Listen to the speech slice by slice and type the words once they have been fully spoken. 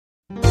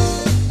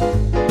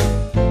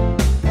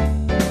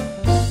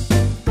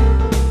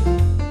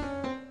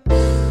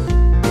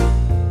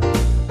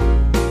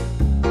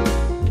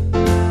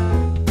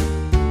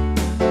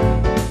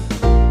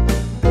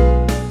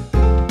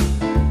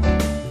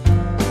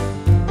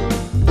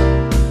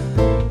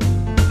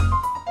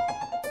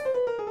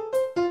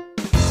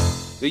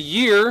The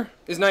year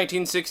is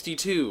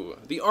 1962.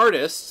 The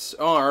artists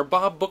are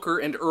Bob Booker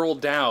and Earl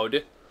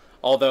Dowd,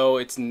 although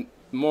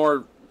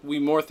we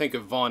more think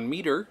of Von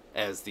Meter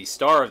as the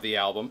star of the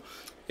album.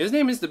 His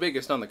name is the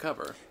biggest on the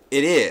cover.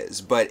 It is,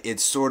 but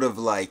it's sort of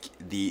like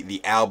the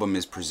album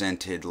is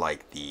presented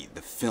like the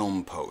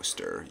film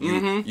poster.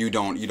 You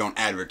don't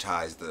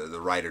advertise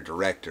the writer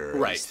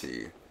director as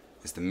the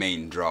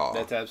main draw.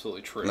 That's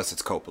absolutely true. Unless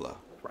it's Coppola.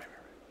 Right.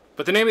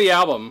 But the name of the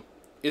album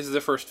is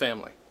The First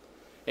Family.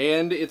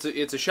 And it's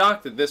a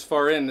shock that this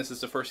far in, this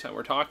is the first time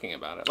we're talking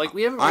about it. Like,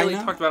 we haven't really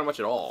talked about it much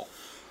at all.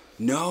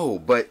 No,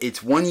 but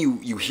it's one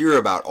you hear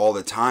about all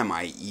the time.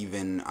 I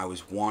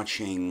was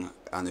watching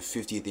on the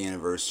 50th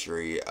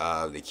anniversary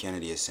of the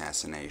Kennedy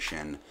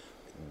assassination.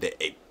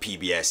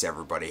 PBS,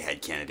 everybody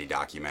had Kennedy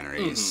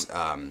documentaries.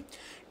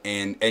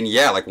 And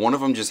yeah, like one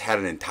of them just had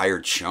an entire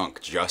chunk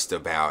just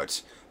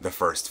about the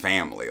first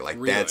family. Like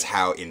really? That's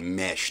how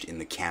enmeshed in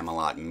the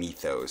Camelot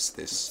mythos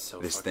this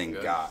thing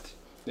got.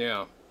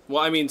 Yeah.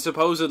 Well, I mean,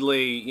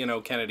 supposedly,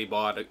 Kennedy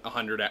bought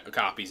 100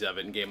 copies of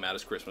it and gave them out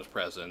as Christmas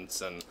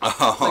presents, and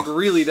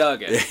really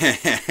dug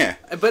it.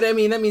 But I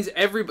mean, that means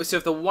so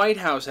if the White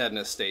House had an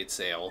estate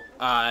sale,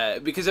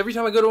 because every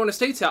time I go to an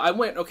estate sale, I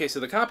went, okay, so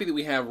the copy that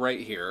we have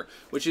right here,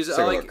 which is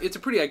it's a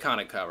pretty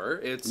iconic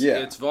cover.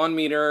 It's Von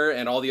Meter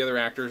and all the other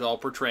actors all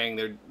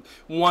portraying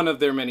one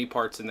of their many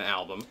parts in the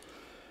album.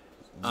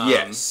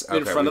 Yes,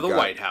 in front of the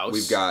White House.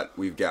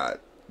 We've got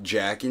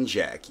Jack and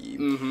Jackie.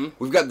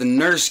 We've got the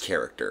nurse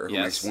character who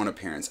makes one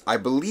appearance. I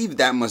believe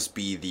that must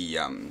be the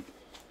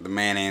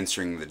man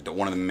answering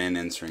one of the men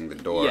answering the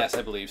door. Yes,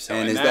 I believe so.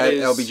 And is that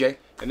LBJ?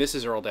 And this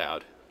is Earl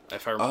Dowd,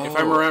 if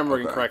I'm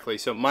remembering correctly.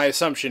 So my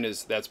assumption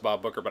is that's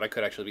Bob Booker, but I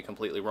could actually be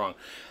completely wrong.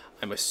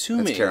 I'm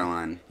assuming that's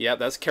Caroline. Yeah,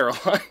 that's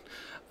Caroline.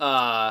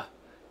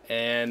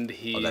 And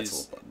he's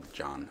that's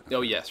John. Okay.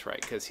 Oh yes, right,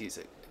 because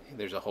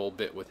there's a whole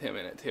bit with him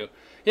in it too.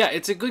 Yeah,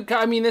 it's a good.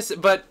 I mean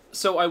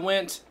so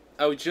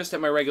I was just at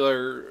my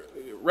regular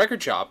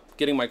record shop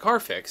getting my car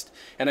fixed,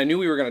 and I knew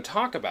we were going to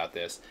talk about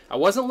this. I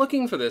wasn't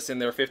looking for this in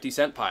their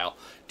 50-cent pile.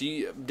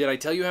 Did I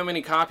tell you how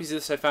many copies of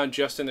this I found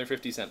just in their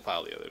 50-cent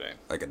pile the other day?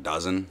 Like a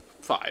dozen?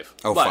 5.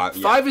 Oh, but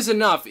 5. 5 is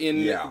enough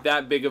in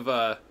that big of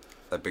a...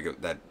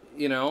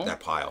 That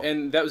pile.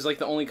 And that was like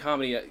the only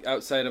comedy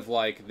outside of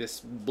like this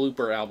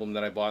blooper album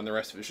that I bought, and the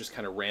rest of it was just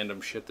kind of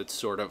random shit that's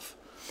sort of...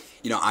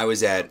 I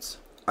was at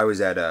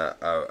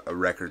a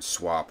record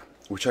swap,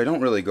 which I don't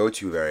really go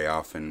to very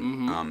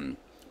often.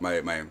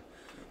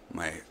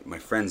 My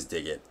friends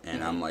dig it,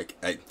 and I'm like,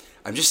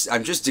 I'm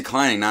just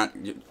declining, not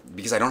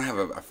because I don't have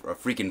a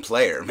freaking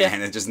player, man.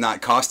 Yeah. It's just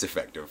not cost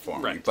effective for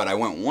me. Right. But I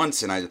went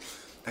once, and I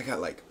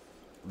got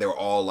they were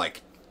all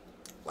like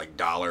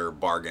dollar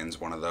bargains,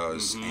 one of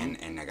those,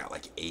 and I got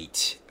like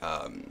 8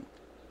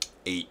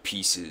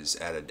 pieces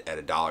at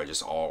a dollar,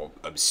 just all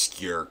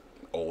obscure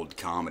old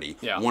comedy.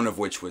 Yeah. One of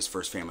which was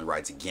First Family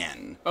Rides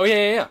Again. Oh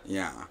yeah.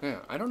 Yeah.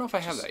 I don't know if I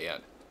have that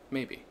yet.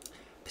 Maybe.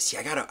 But see,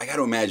 I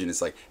gotta imagine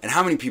it's like, and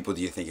how many people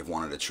do you think have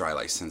wanted to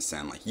try since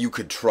then? Like, you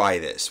could try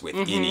this with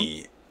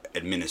any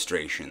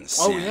administration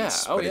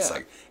since. But it's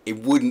like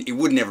it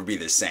would never be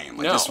the same.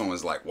 Like this one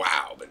was like,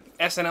 wow, but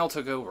SNL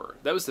took over.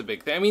 That was the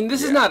big thing. I mean,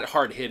 this is not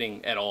hard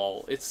hitting at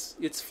all.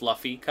 It's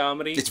fluffy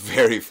comedy. It's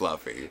very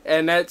fluffy.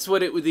 And that's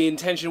what the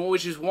intention,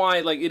 which is why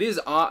it is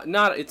odd,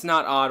 it's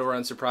not odd or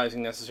unsurprising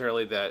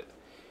necessarily that,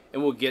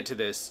 and we'll get to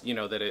this,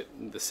 that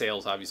the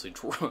sales obviously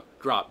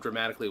dropped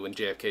dramatically when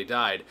JFK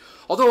died.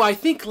 Although I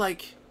think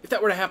if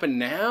that were to happen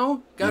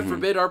now, God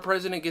forbid our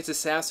president gets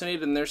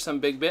assassinated and there's some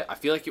big bit, I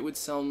feel like it would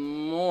sell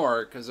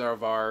more because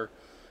of our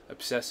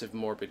obsessive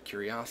morbid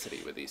curiosity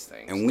with these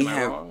things. And we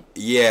have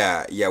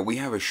we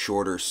have a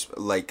shorter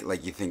like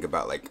you think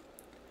about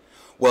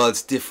well,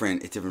 it's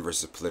different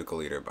versus a political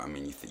leader, but I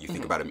mean you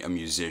think about a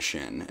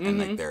musician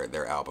and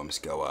their albums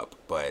go up,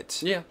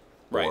 but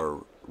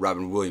or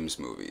Robin Williams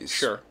movies.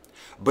 Sure.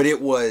 But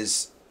it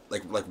was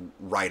like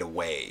right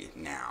away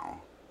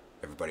now.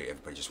 Everybody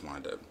just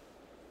wanted to.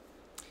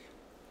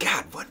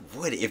 God, what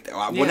would if?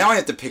 Well, now I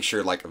have to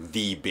picture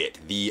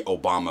the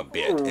Obama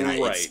bit,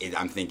 and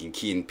I'm thinking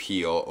Key and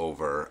Peele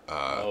over.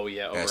 Over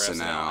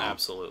SNL,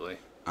 absolutely.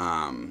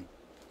 I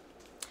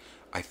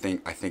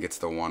think it's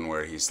the one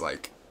where he's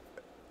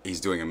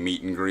doing a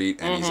meet and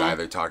greet, and he's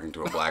either talking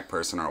to a black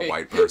person or a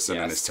white person,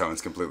 and his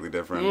tone's completely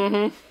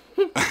different.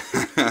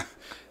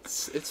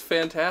 It's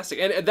fantastic,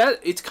 and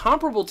it's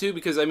comparable too,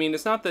 because I mean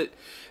it's not that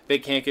they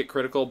can't get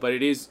critical, but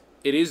it is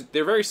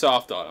they're very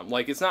soft on him.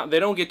 It's not, they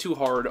don't get too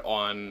hard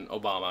on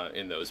Obama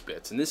in those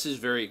bits, and this is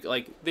very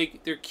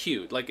they're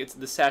cute.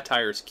 The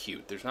satire's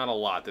cute. There's not a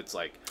lot that's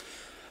I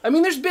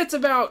mean there's bits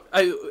about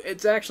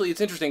it's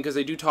interesting because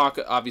they do talk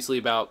obviously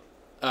about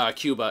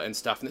Cuba and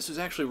stuff, and this was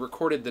actually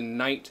recorded the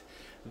night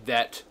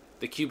that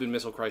the Cuban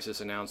Missile Crisis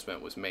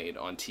announcement was made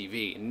on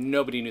TV.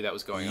 Nobody knew that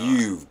was going on.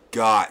 You've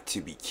got to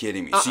be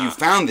kidding me. So you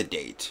found the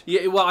date.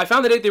 Yeah, well, I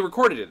found the date they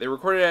recorded it. They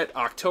recorded it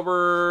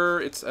October,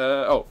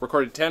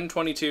 recorded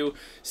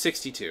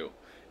 10/22/62.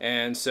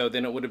 And so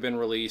then it would have been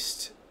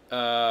released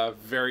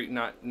very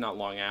not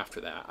long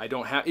after that. I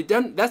don't have it.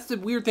 Doesn't. That's the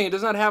weird thing. It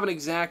does not have an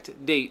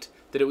exact date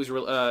that it was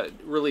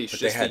released. But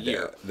just a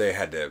year. They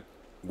had to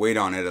wait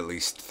on it at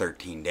least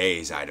 13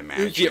 days, I'd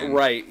imagine. Yeah,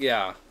 right.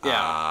 Yeah.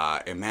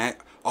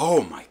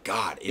 Oh my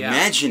God!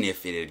 Imagine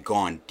if it had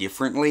gone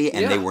differently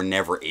and they were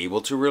never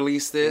able to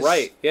release this.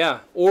 Right.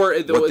 Yeah. Or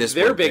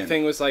their big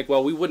thing was like,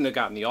 well, we wouldn't have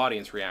gotten the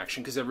audience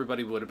reaction because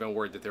everybody would have been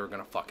worried that they were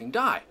going to fucking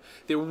die.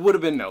 There would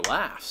have been no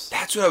laughs.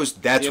 That's what I was.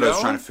 That's what I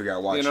was trying to figure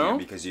out watching it,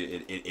 because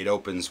it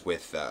opens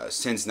with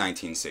since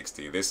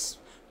 1960 this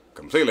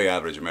completely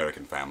average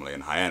American family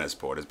in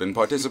Hyannisport has been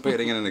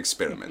participating in an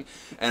experiment.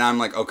 And I'm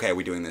like, okay,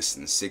 we're doing this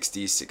in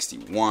 60,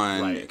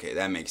 61. Right. Okay,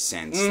 that makes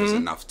sense. Mm-hmm. There's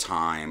enough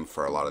time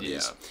for a lot of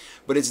these.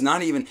 But it's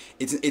not even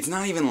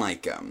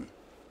like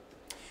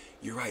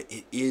you're right,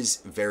 it is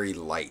very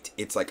light.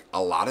 It's like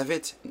a lot of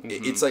it. Mm-hmm.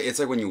 It's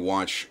like when you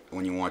watch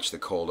the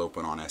cold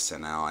open on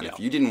SNL, and if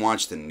you didn't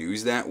watch the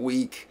news that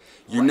week,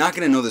 you're not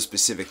going to know the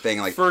specific thing.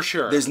 Like, for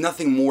sure. There's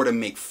nothing more to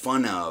make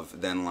fun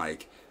of than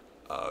like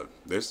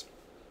this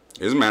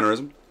is a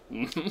mannerism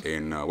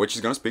in which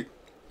he's going to speak.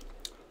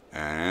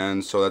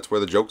 And so that's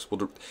where the jokes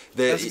will.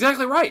 That's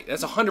exactly right.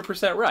 That's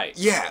 100% right.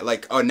 Yeah,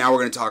 like now we're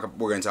going to talk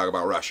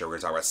about Russia. We're going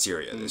to talk about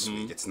Syria this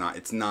week. It's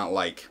not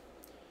like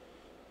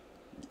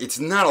it's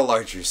not a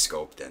larger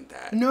scope than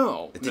that.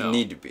 No, it didn't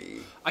need to be.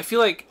 I feel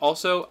like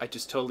also I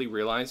just totally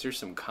realized there's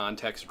some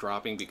context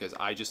dropping because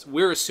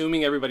we're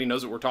assuming everybody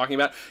knows what we're talking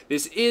about.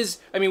 This is,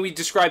 I mean, we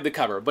described the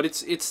cover, but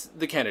it's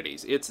the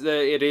Kennedys.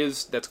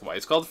 That's why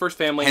it's called The First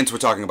Family. Hence, we're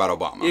talking about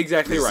Obama.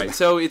 Exactly right.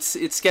 So it's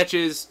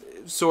sketches,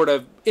 sort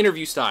of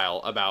interview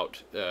style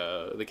about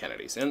the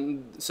Kennedys,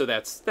 and so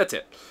that's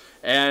it.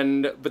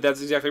 But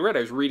that's exactly right.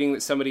 I was reading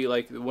that somebody,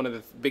 like, one of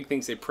the big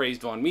things they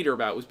praised Von Meter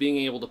about was being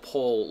able to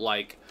pull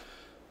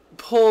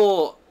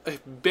a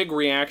big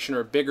reaction or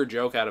a bigger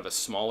joke out of a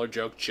smaller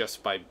joke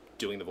just by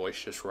doing the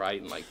voice just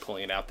right and like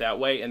pulling it out that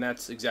way. And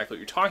that's exactly what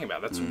you're talking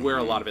about. That's where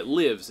a lot of it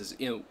lives, is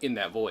in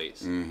that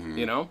voice. Mm-hmm.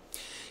 You know?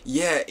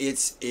 Yeah,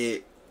 it's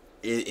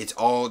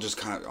all just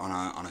kind of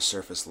on a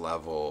surface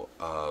level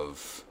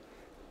of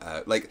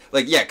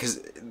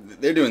because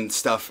they're doing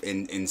stuff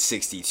in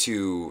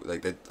 62,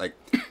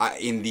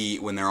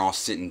 when they're all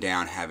sitting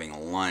down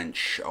having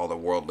lunch, all the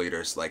world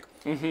leaders, like,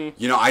 I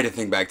had to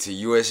think back to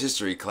U.S.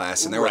 history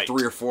class, and there were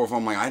 3 or 4 of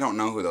them. Like, I don't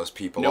know who those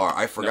people are.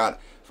 I forgot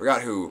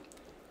who.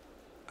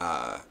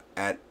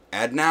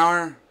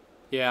 Adenauer.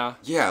 Yeah.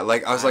 Yeah,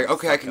 like I was like,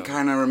 okay, I can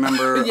kind of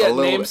remember a little.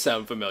 Names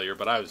sound familiar,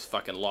 but I was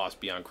fucking lost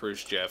beyond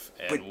Khrushchev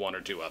and one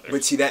or two others.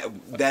 But see,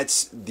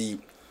 that's the.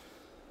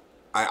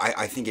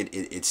 I think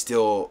it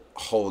still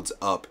holds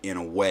up in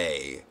a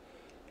way.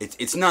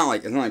 It's not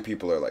like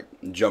people are like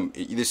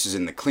this is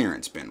in the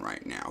clearance bin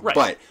right now. Right.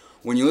 But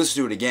when you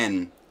listen to it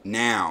again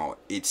now,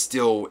 it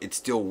still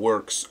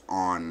works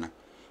on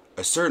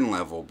a certain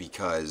level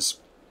because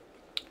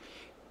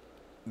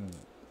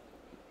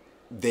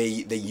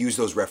they use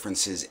those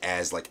references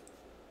as like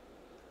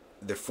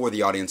for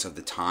the audience of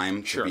the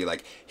time to be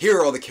like, here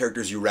are all the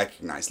characters you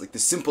recognize, like the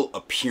simple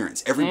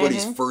appearance,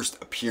 everybody's first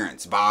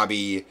appearance.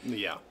 Bobby,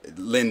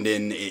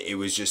 Lyndon,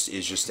 it's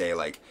just a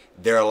like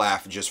they're a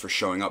laugh just for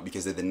showing up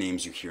because they're the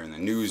names you hear in the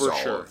news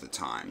of the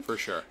time. For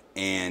sure.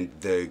 And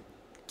the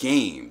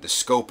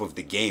scope of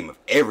the game of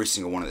every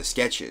single one of the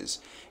sketches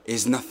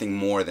is nothing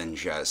more than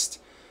just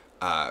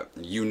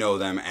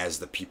them as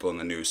the people in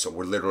the news, so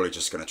we're literally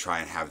just going to try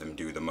and have them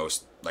do the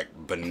most like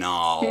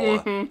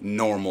banal,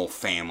 normal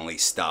family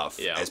stuff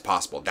as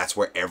possible. That's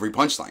where every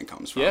punchline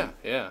comes from.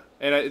 Yeah.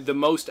 And the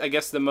most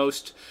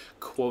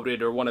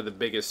quoted, or one of the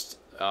biggest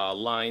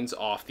lines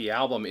off the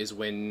album, is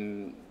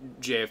when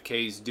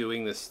JFK's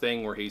doing this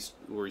thing where he's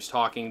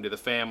talking to the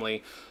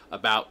family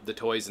about the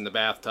toys in the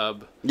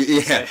bathtub,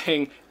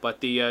 saying,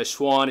 "But the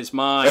swan is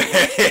mine."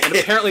 And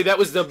apparently that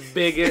was the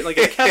biggest, like,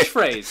 a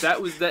catchphrase.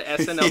 That was the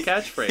SNL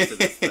catchphrase of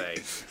this thing.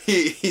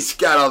 He's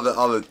got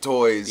all the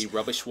toys. The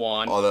rubbish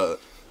swan.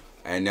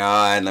 And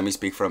let me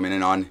speak for a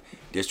minute on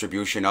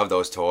distribution of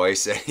those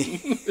toys.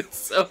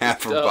 So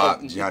half for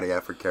Bob, Johnny,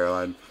 half for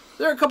Caroline.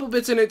 There are a couple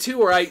bits in it too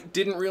where I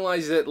didn't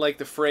realize that, like,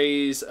 the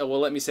phrase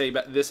let me say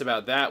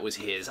about that was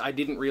his. I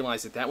didn't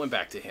realize that went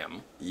back to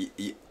him.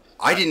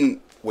 I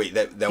didn't. Wait,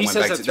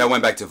 that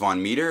went back to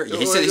Von Meter.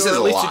 He says a lot.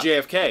 At least to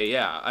JFK.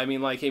 Yeah, I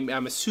mean, like,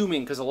 I'm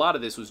assuming because a lot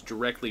of this was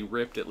directly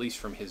ripped, at least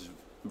from his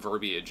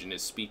verbiage and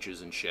his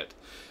speeches and shit.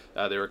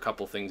 There were a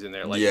couple things in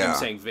there, like him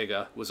saying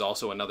 "Viga" was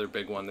also another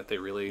big one that they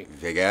really.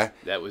 Viga.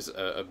 That was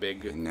a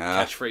big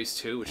catchphrase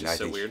too, which is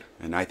so weird.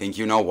 And I think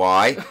you know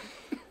why.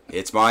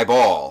 It's my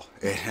ball.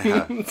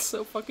 It's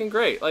so fucking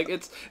great. Like,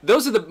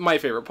 those are my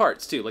favorite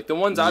parts too. Like, the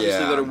ones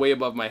obviously that are way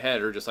above my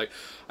head are just like,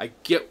 I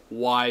get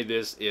why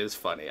this is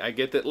funny. I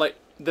get that, like,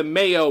 the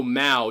Mayo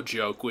Mao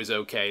joke was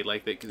okay.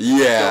 Like,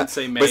 don't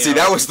say Mayo. But see,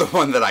 that was the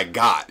one that I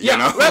got. You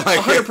know,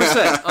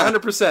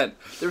 100%,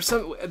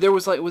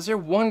 100%. Was there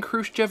one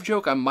Khrushchev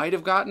joke I might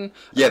have gotten?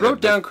 I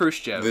wrote down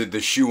Khrushchev. The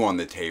shoe on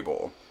the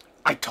table.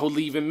 I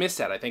totally even missed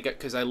that. I think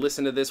because I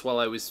listened to this while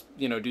I was,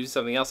 doing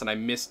something else, and I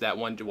missed that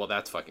one. Well,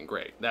 that's fucking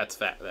great. That's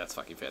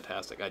fucking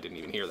fantastic. I didn't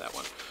even hear that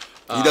one.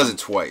 He does it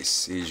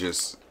twice. He's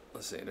just...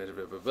 Let's see.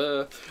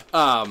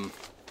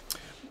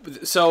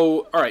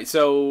 So, all right.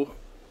 So,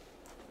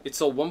 it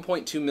sold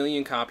 1.2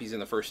 million copies in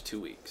the first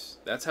 2 weeks.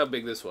 That's how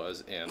big this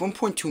was. And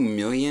 1.2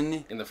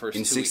 million in the first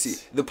in 2 60.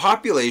 weeks. The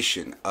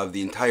population of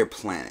the entire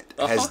planet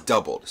has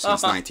doubled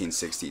since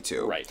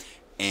 1962. Right.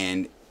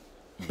 And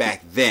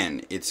back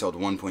then, it sold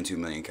 1.2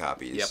 million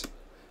copies. Yep.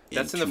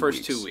 That's in the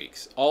first 2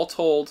 weeks. All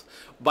told,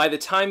 by the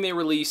time they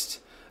released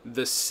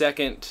the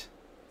second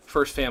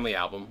First Family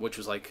album, which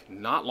was like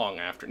not long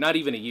after, not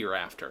even a year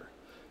after,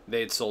 they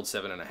had sold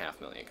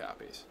 7.5 million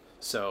copies.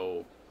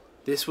 So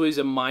this was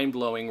a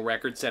mind-blowing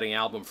record-setting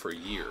album for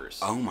years.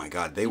 Oh my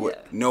God, they were.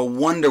 No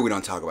wonder we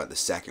don't talk about the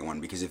second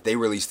one, because if they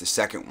released the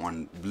second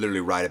one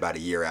literally right about a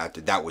year after,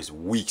 that was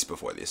weeks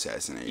before the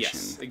assassination.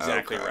 Yes,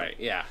 exactly right.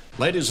 Yeah.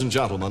 Ladies and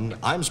gentlemen,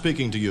 I'm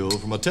speaking to you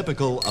from a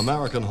typical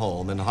American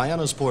home in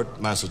Hyannisport,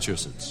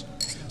 Massachusetts.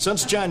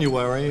 Since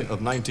January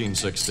of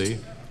 1960,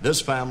 this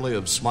family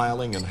of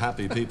smiling and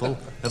happy people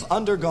have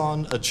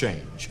undergone a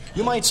change.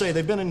 You might say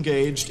they've been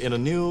engaged in a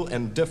new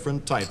and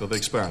different type of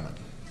experiment.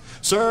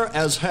 Sir,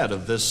 as head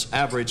of this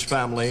average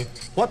family,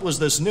 what was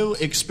this new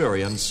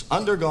experience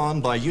undergone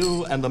by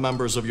you and the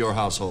members of your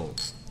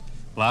household?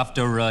 Well,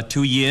 after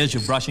 2 years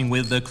of brushing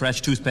with the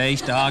Crest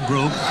toothpaste, our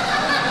group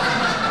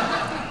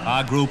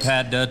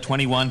had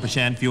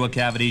 21% fewer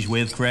cavities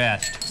with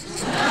Crest.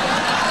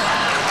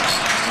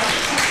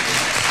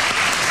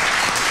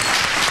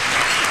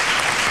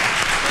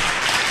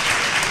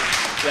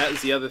 That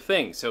is the other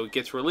thing. So it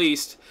gets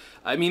released.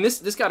 I mean,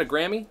 this got a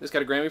Grammy. This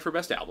got a Grammy for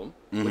Best Album,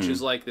 which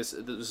is like this.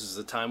 This is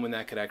the time when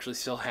that could actually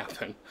still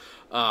happen.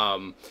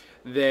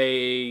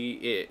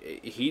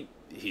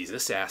 He's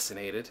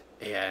assassinated,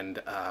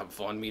 and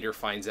Von Meter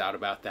finds out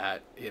about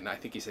that, and I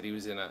think he said he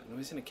was in a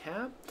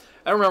cab.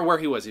 I don't remember where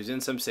he was. He was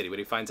in some city, but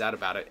he finds out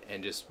about it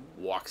and just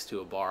walks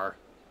to a bar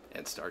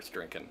and starts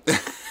drinking.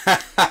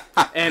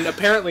 And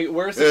apparently,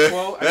 where's the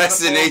quote? That's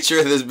the nature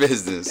of this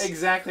business.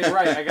 Exactly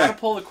right. I got to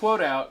pull the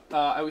quote out.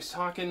 I was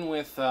talking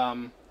with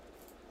Dan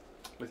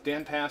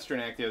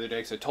Pasternak the other day,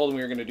 because I told him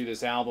we were going to do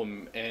this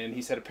album, and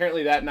he said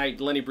apparently that night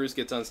Lenny Bruce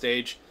gets on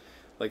stage,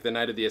 like the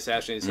night of the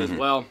assassination, he says,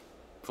 well,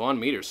 Von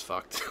Meter's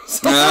fucked.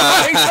 So,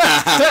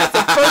 that's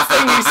the first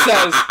thing he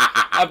says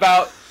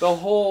about the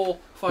whole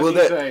fucking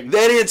thing.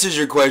 That answers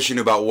your question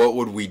about what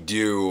would we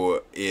do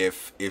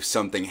if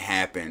something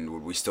happened.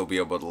 Would we still be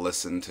able to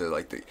listen to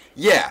like the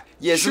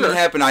if something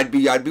happened? I'd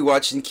be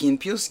watching Key and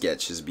Peele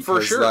sketches,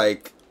 because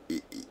like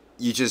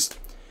you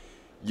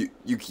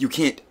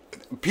can't.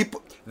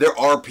 People, there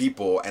are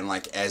people, and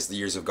like as the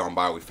years have gone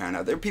by, we found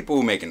out there are people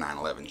who make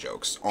 9/11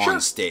 jokes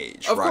on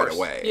stage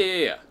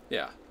away.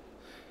 Yeah.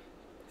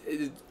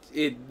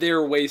 There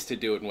are ways to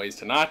do it and ways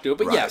to not do it,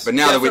 but yes. But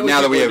now that we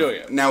have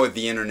with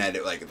the internet,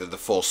 the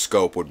full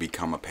scope would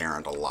become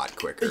apparent a lot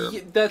quicker.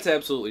 That's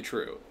absolutely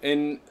true.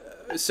 And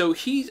so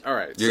he's all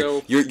right.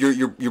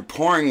 You're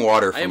pouring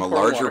water from a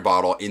larger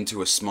bottle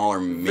into a smaller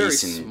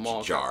mason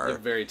jar, a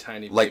very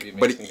tiny, baby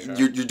mason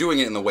jar. You're doing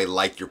it in the way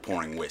like you're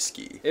pouring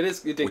whiskey. It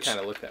is. It did kind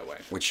of look that way,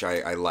 which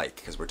I like,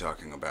 because we're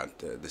talking about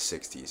the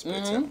 '60s.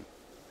 But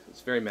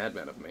it's very Mad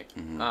Men of me.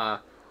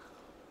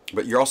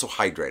 But you're also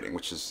hydrating,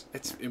 which is...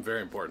 It's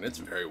very important. It's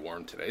very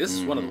warm today. This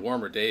is one of the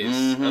warmer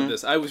days of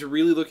this. I was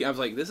really looking... I was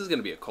like, this is going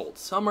to be a cold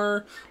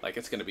summer. Like,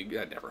 it's going to be...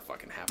 That never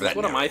fucking happens.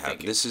 What am I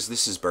thinking? This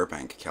is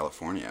Burbank,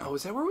 California. Oh,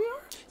 is that where we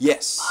are?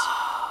 Yes.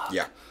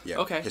 Yeah.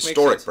 Okay.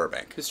 Historic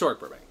Burbank. Historic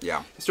Burbank.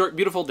 Yeah. Historic,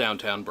 beautiful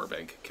downtown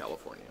Burbank,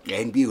 California.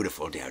 And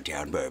beautiful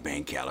downtown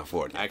Burbank,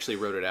 California. I actually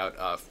wrote it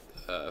out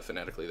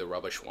phonetically. The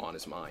Rubbish Swan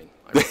is mine.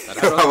 I wrote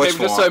that out.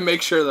 Just so I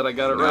make sure that I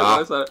got it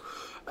right.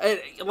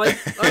 I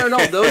don't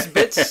know, those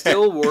bits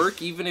still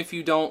work even if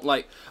you don't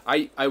like.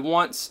 I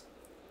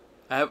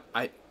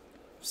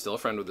still a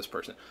friend with this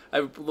person.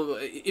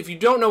 If you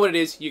don't know what it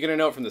is, you're gonna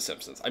know it from The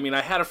Simpsons. I mean,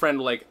 I had a friend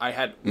we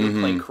were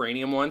playing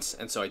Cranium once,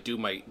 and so I do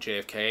my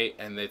JFK,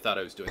 and they thought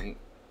I was doing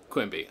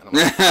Quimby, and I'm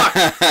like,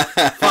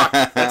 fuck,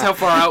 that's how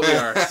far out we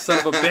are, son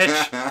of a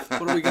bitch.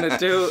 What are we gonna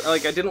do?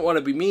 Like, I didn't want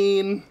to be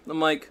mean. I'm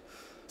like.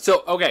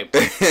 So, okay,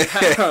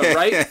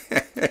 right?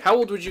 How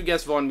old would you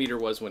guess Von Meter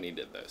was when he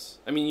did this?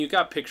 I mean, you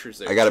got pictures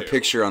there, I got a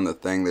picture on the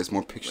thing. There's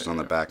more pictures on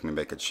the back. Maybe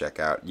I could check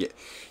out.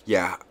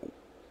 Yeah.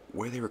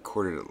 Where they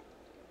recorded it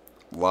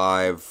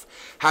live.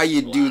 How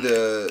you do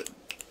the...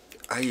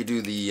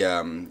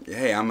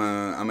 hey, I'm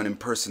an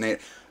impersonator.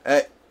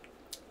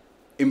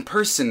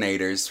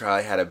 Impersonators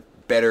probably had a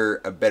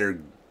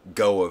better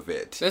go of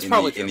it. That's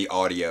probably in the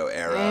audio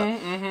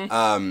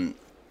era.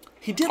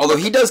 He did. Although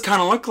he does kind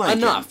of look like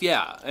enough, him.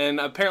 yeah. And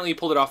apparently he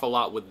pulled it off a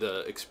lot with the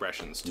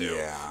expressions too.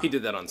 Yeah. He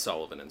did that on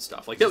Sullivan and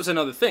stuff. Like, that was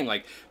another thing.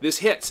 Like, this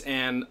hits,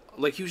 and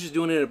like he was just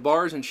doing it at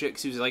bars and shit,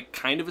 because he was like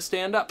kind of a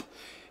stand-up.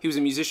 He was a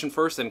musician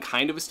first, then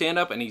kind of a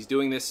stand-up, and he's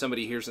doing this.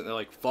 Somebody hears it, and they're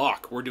like,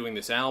 "Fuck, we're doing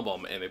this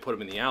album," and they put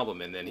him in the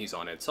album, and then he's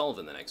on Ed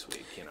Sullivan the next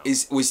week. You know.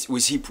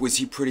 Was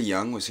he pretty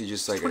young? Was he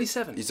just like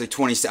 27? He's like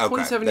 27. Okay,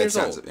 27 years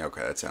old.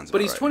 Okay, that sounds.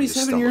 But he's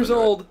 27 years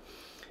old,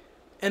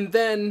 and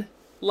then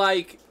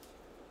like.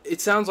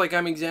 it sounds like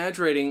I'm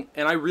exaggerating,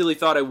 and I really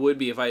thought I would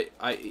be if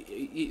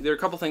there are a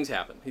couple things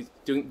happen. He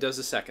does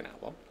the second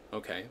album.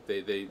 Okay,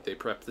 they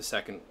prep the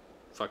second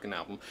fucking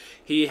album.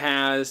 He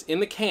has in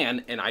the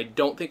can, and I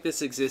don't think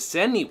this exists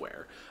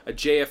anywhere, a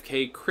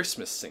JFK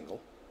Christmas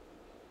single.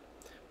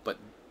 But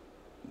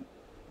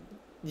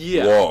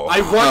yeah, whoa.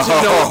 I want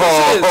to know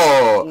what this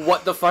is.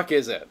 What the fuck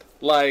is it?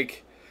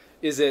 Like,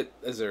 is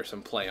there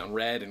some play on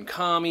Red and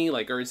Kami?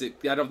 Like, or is it?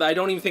 I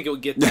don't even think it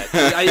would get that.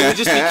 It would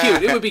just be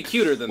cute. It would be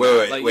cuter than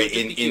that. Wait.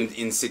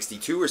 In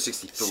 62 or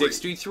 63?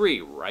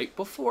 63, right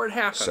before it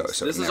happens.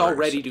 So this is all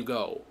ready to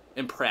go.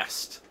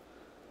 Impressed.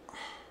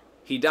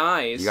 He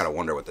dies. You gotta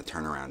wonder what the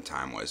turnaround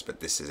time was, but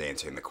this is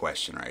answering the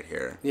question right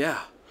here.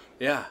 Yeah.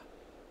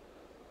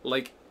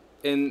 Like,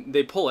 and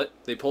they pull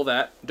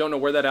that. Don't know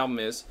where that album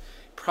is.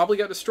 Probably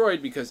got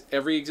destroyed because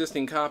every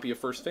existing copy of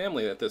First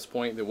Family at this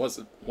point that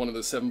wasn't one of the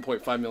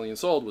 7.5 million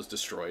sold was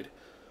destroyed.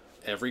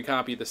 Every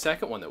copy of the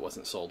second one that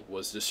wasn't sold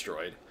was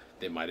destroyed.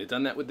 They might have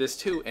done that with this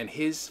too, and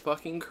his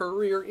fucking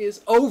career is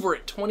over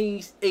at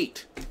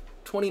 28,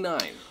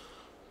 29.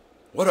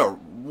 What a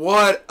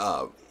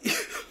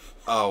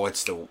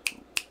what's the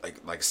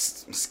like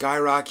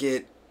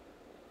skyrocket,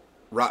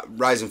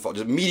 rise and fall,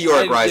 just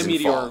meteoric rise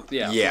and fall.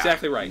 Yeah,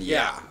 exactly right.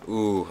 Yeah.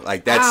 Ooh,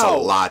 like that's a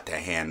lot to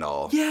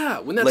handle. Yeah,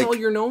 when that's all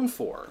you're known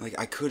for. Like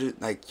I could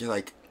you're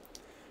like,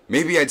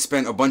 maybe I'd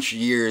spent a bunch of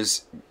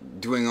years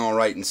doing all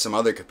right in some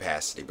other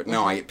capacity, but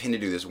no, I get pinned to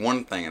do this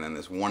one thing and then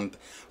this one.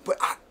 But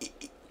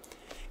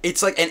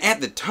it's like, and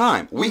at the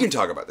time, we can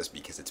talk about this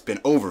because it's been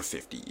over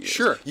 50 years.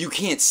 Sure. You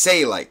can't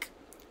say like,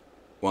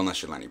 well,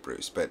 unless you're Lenny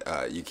Bruce, but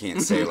you can't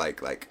say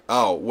like,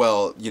 oh,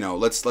 well,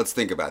 let's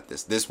think about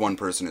this. This one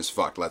person is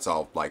fucked. Let's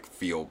all like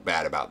feel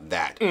bad about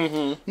that.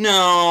 Mm-hmm.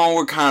 No,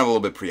 we're kind of a little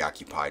bit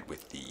preoccupied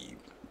with the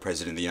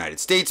President of the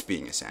United States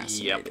being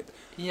assassinated.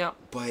 Yep.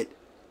 But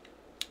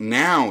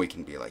now we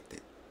can be like,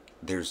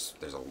 there's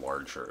a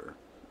larger.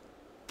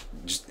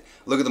 Just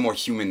look at the more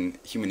human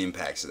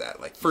impacts of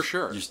that. Like for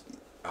sure.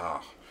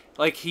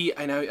 Like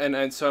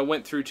and so I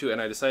went through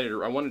and I decided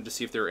I wanted to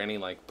see if there were any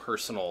like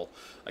personal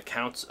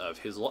accounts of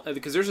his life,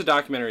 because there's a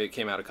documentary that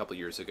came out a couple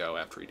years ago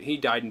after he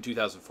died in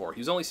 2004. He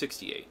was only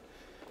 68,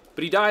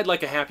 but he died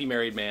like a happy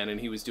married man, and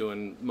he was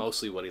doing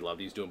mostly what he loved.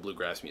 He was doing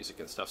bluegrass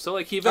music and stuff. So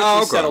like he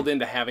eventually settled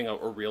into having a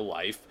real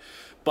life,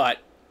 but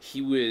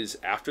he was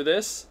after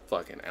this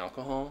fucking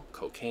alcohol,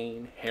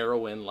 cocaine,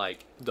 heroin,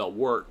 like the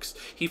works.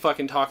 He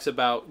fucking talks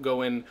about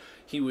going.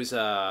 He was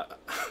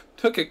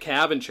took a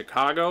cab in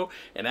Chicago,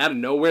 and out of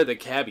nowhere the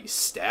cabbie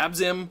stabs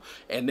him,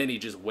 and then he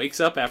just wakes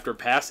up after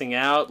passing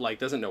out, like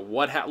doesn't know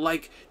what happened,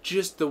 like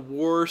just the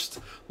worst.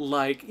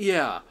 Like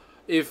the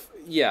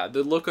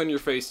look on your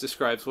face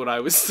describes what I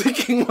was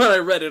thinking when I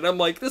read it. I'm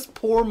like, this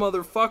poor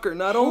motherfucker.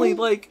 Not only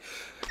like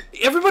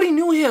everybody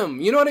knew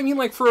him, you know what I mean?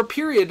 Like for a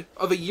period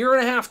of a year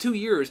and a half, 2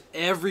 years,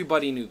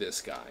 everybody knew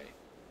this guy.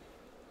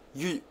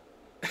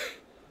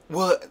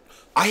 Well,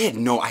 I had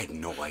no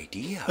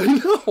idea. I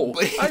know.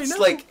 But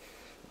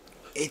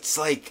it's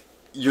like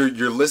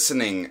you're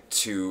listening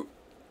to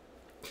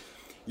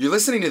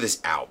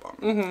this album,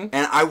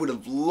 and I would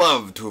have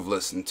loved to have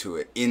listened to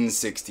it in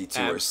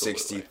 62 or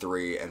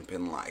 63 and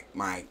been like,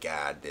 my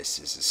God, this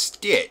is a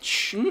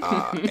stitch,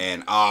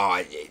 and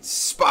it's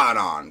spot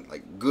on,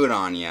 like good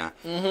on ya.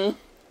 Mm-hmm.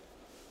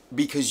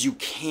 Because you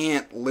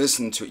can't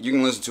listen to it. You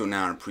can listen to it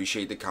now and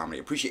appreciate the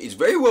comedy. It's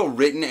very well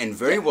written and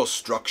very well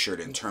structured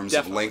in terms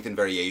of length and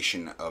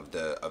variation of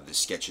the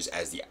sketches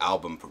as the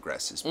album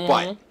progresses. Mm-hmm.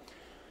 But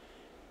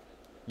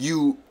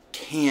you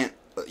can't,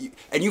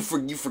 and you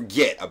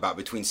forget about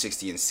between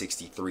 60 and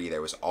 63.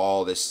 There was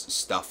all this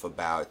stuff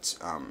about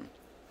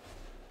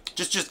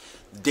just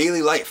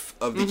daily life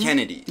of the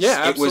Kennedys.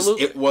 Yeah,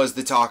 absolutely. It was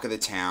the talk of the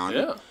town.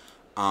 Yeah.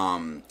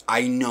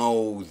 I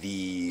know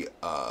the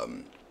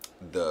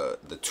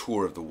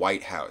tour of the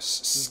White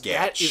House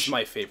sketch. That is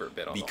my favorite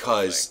bit on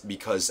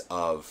because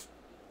of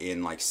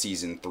in like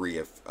season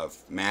 3 of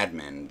Mad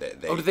Men.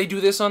 Did they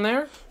do this on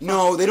there?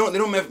 No, they don't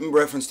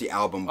reference the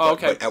album.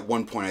 But at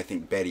one point, I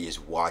think Betty is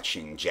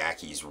watching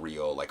Jackie's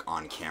real like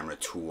on camera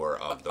tour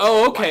of the.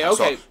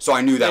 Okay. So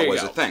I knew that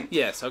was a thing.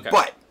 Yes, okay.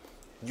 But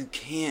you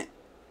can't,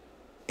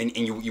 and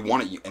you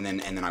want it, and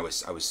then I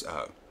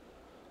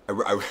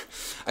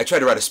tried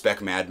to write a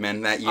spec Mad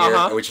Men that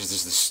year, which is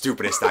just the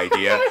stupidest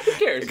idea. Who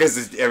cares?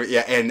 Because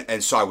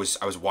and so I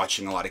was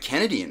watching a lot of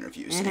Kennedy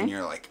interviews, and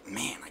you're like,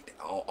 man, like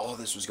all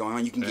this was going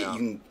on. You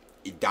can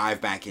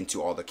dive back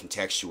into all the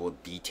contextual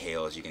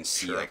details. You can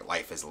see like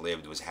life as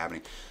lived was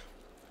happening,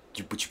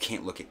 but you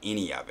can't look at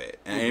any of it,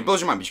 and it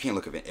blows your mind. But you can't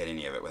look at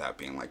any of it without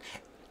being like,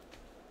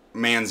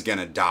 man's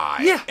gonna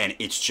die, and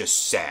it's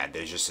just sad.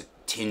 There's just a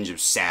tinge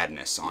of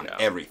sadness on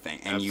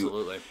everything, and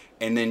absolutely.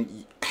 And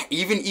then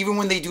even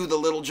when they do the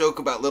little joke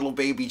about little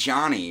baby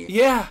Johnny,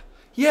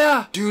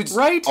 dude's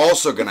right?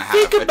 also gonna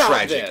have a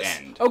tragic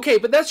end. Okay,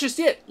 but that's just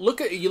it. Look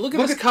at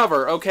this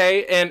cover,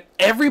 okay, and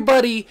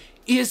everybody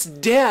is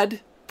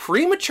dead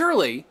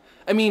prematurely.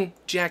 I mean,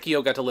 Jackie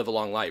O got to live a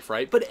long life,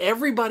 right? But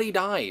everybody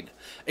died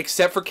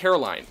except for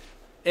Caroline,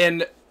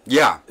 and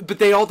Yeah. But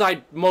they all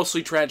died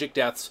mostly tragic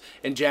deaths,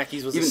 and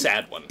Jackie's was a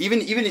sad one.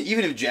 Even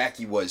if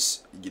Jackie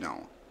was,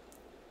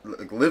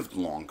 lived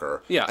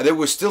longer, yeah, there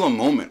was still a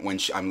moment when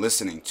I'm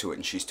listening to it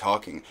and she's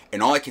talking,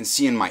 and all I can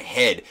see in my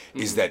head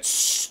is that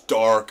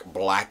stark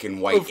black and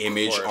white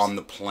image on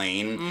the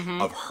plane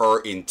of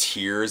her in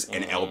tears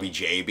and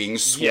LBJ being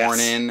sworn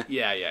in.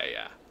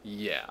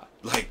 Yeah.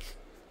 Like,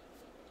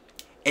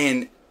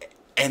 and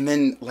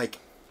then, like,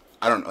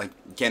 I don't know,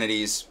 like,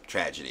 Kennedy's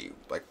tragedy,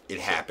 like, it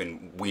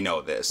happened, we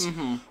know this,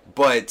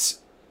 but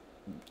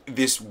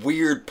this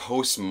weird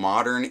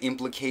postmodern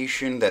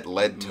implication that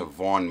led to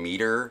Von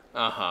Meter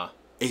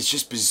is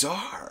just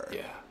bizarre.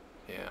 Yeah.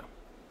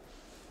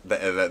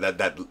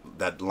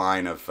 That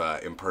line of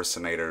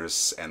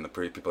impersonators and the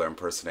people they're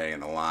impersonating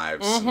in the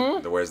lives.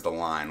 Where's the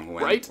line?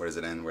 Where does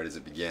it end? Where does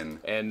it begin?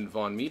 And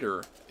Von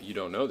Meter, you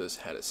don't know this,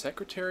 had a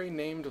secretary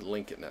named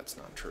Lincoln. That's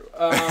not true.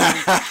 But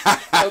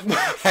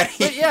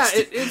yeah,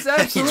 it's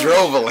absolutely... He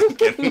drove a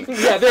Lincoln.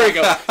 Yeah, there you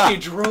go. He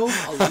drove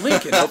a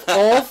Lincoln, of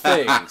all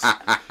things.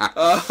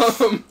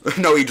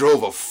 No, he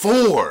drove a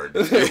Ford.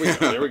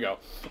 There we go.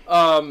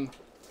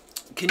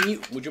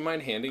 Would you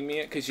mind handing me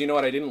it? Because you know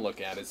what I didn't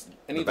look at is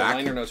any of the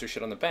liner notes or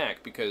shit on the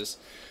back, because...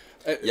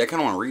 yeah, I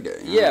kind of want to read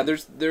it. Yeah,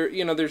 there's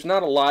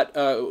not a lot...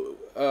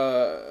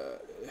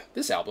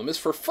 this album is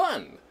for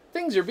fun.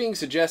 Things are being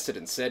suggested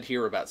and said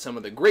here about some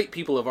of the great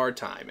people of our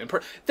time. And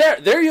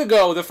there you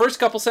go. The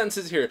first couple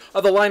sentences here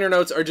of the liner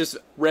notes are just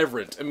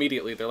reverent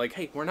immediately. They're like,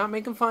 "Hey, we're not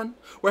making fun.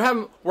 We're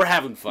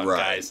having fun,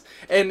 guys."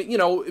 And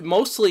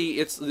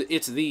mostly it's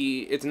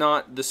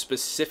not the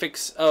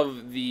specifics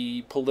of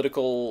the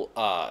political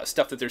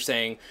stuff that they're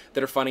saying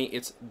that are funny.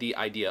 It's the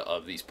idea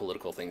of these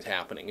political things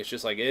happening. It's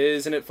just like,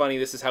 isn't it funny?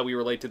 This is how we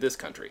relate to this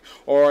country,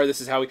 or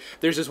this is how we.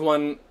 There's this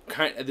one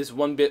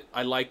bit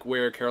I like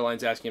where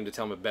Caroline's asking him to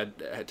tell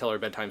her a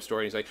bedtime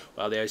story. And he's like,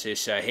 well, there's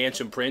this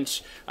handsome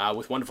prince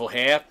with wonderful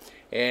hair,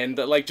 and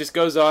just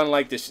goes on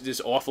like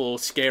this awful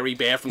scary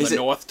bear from the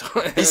north.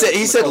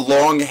 he said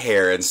long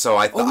hair, and so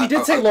I thought. Oh, he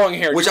did say long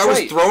hair, which I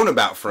was thrown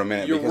about for a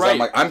minute. You're because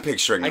right. I'm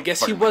picturing. I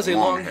guess he was a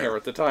long hair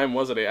at the time,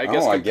 wasn't he? I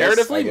guess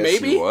comparatively, I guess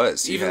maybe. He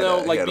was. Even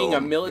though being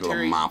a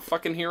military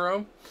fucking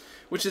hero,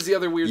 which is the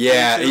other weird thing.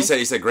 Yeah, too.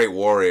 he said great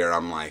warrior.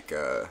 I'm like,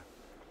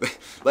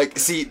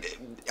 see.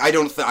 I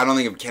don't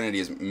think of Kennedy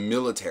as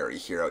military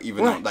hero,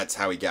 even though that's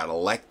how he got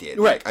elected.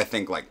 Right. I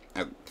think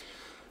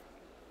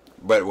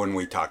but when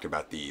we talked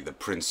about the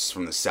prince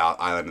from the South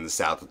Island in the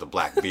South with the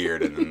black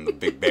beard and then the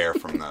big bear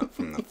from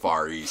the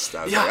Far East,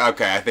 I was like,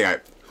 okay, I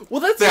get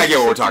what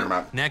we're talking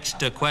about.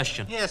 Next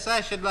question. Yes,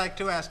 I should like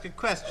to ask a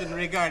question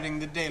regarding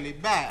the Daily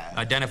Bath.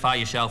 Identify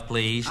yourself,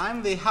 please.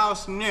 I'm the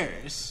house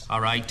nurse.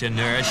 All right,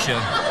 nurse.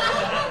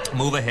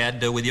 Move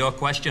ahead with your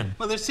question.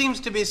 Well, there seems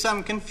to be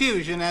some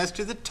confusion as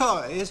to the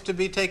toys to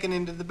be taken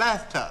into the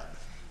bathtub.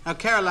 Now,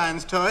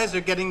 Caroline's toys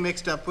are getting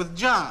mixed up with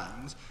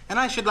John's, and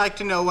I should like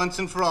to know once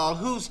and for all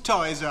whose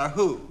toys are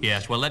who.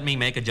 Yes, well, let me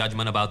make a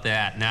judgment about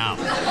that now.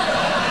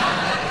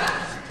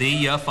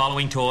 The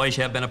following toys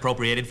have been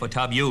appropriated for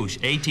tub use.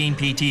 18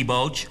 PT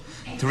boats,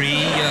 3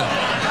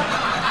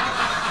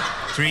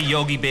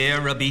 Yogi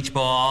Bear beach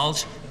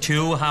balls,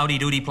 2 Howdy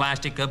Doody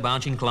plastic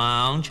bouncing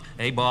clowns,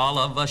 a ball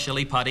of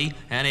silly putty,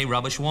 and a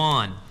rubber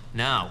swan.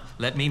 Now,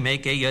 let me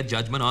make a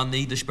judgment on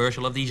the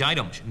dispersal of these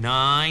items.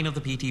 9 of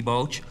the PT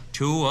boats,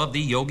 2 of the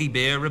Yogi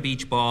Bear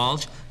beach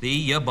balls,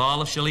 the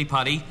ball of silly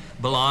putty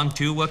belong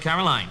to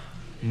Caroline.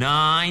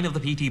 9 of the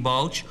PT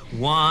boats,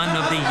 1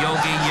 of the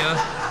Yogi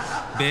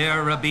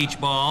Bear beach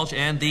balls,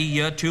 and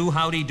the 2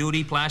 Howdy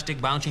Doody plastic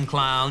bouncing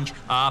clowns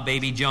are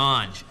Baby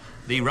John's.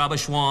 The rubber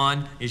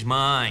swan is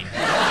mine.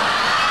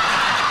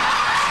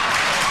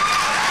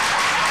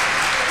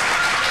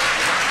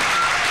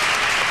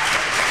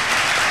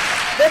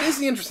 That is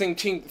the interesting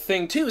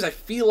thing too. Is I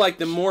feel like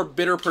the more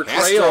bitter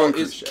portrayal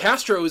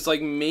Castro is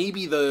like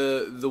maybe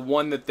the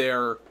one that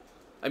they're,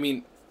 I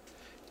mean,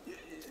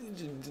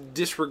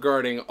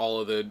 disregarding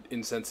all of the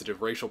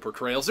insensitive racial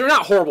portrayals. They're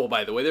not horrible,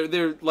 by the way.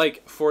 They're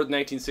like, for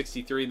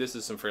 1963, this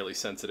is some fairly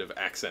sensitive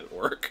accent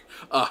work.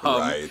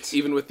 Right.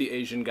 Even with the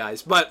Asian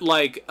guys, but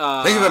like.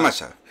 Thank you very much,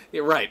 sir.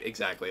 Yeah, right.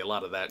 Exactly. A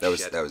lot of that. That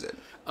was it.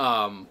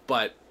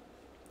 But.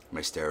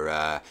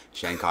 Mr.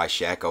 Shanghai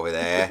Shek over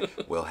there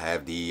will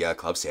have the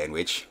club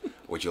sandwich.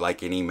 Would you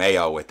like any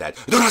mayo with that?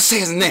 Do not say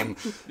his name!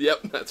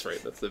 Yep, that's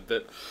right. That's the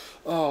bit.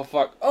 Oh,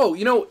 fuck. Oh,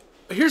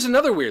 here's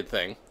another weird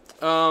thing.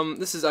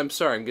 I'm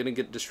sorry, I'm going to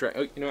get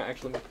distracted. Oh,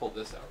 actually, let me pull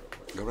this out real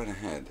quick. Go right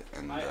ahead.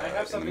 And I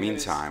have in the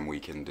meantime, we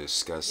can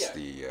discuss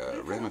the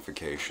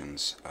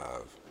ramifications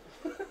of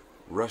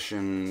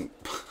Russian...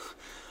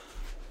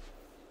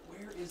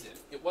 Is it?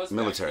 It was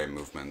military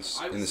movements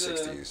in the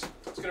 60s.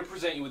 I was going to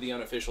present you with the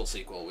unofficial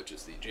sequel, which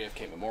is the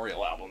JFK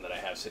Memorial album that I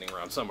have sitting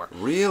around somewhere.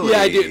 Really?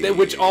 Yeah, I do.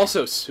 Which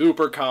also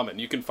super common.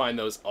 You can find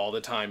those all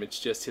the time. It's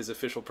just his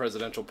official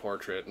presidential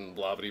portrait and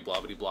blah blah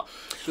blah blah blah.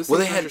 This is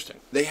interesting.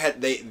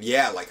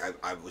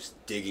 I was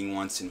digging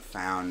once and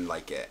found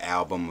like an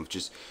album of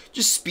just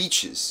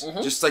speeches,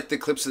 just like the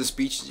clips of the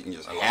speeches. You can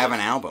just have an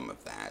album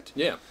of that.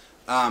 Yeah.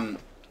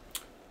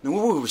 Now,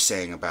 what we were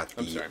saying about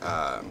the... I'm sorry.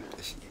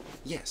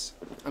 Yes.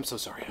 I'm so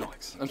sorry,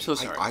 Alex. I'm so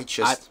sorry.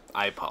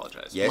 I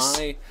apologize.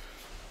 Yes.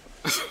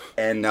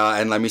 And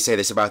let me say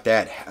this about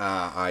that.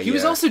 He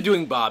was also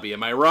doing Bobby.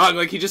 Am I wrong?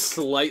 Like, he just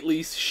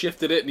slightly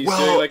shifted it, and he's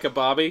doing like a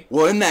Bobby.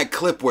 Well, in that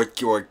clip where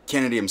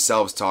Kennedy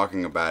himself's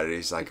talking about it,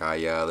 he's like,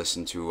 I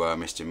listened to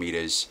Mr.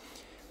 Mita's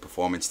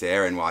performance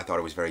there, and I thought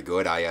it was very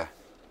good. I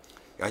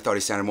thought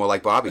he sounded more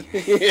like Bobby.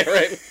 Yeah,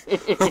 right.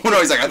 No,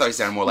 he's like, I thought he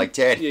sounded more like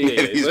Ted.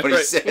 Yeah, He's what he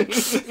said.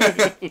 It's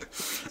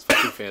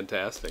fucking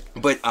fantastic.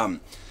 But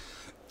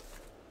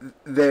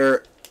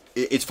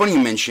it's funny you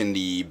mentioned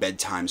the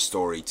bedtime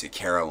story to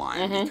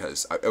Caroline,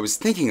 because I was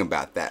thinking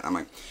about that. I'm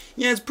like,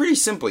 yeah, it's pretty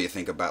simple. You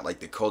think about like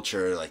the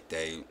culture, like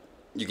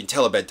you can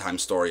tell a bedtime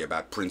story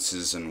about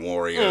princes and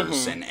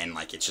warriors, and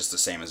like it's just the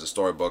same as the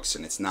storybooks,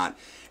 and it's not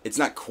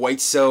quite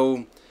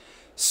so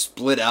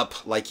split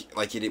up like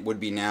it would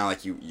be now.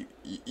 Like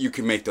you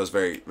can make those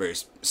very, very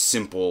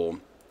simple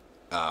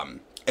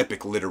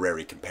epic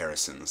literary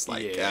comparisons,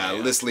 like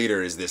this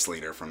leader is this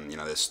leader from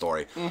this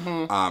story.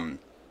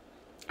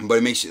 But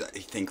it makes you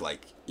think,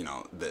 like,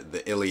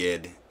 the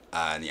Iliad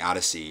and the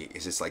Odyssey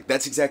is just like,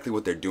 that's exactly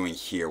what they're doing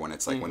here when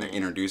it's like when they're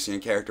introducing a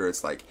character.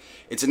 It's like,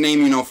 it's a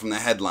name from the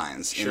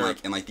headlines. Sure.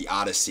 In like the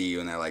Odyssey,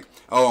 when they're like,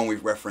 oh, and we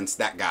reference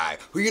that guy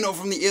who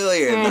from the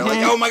Iliad, and they're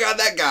like, oh my god,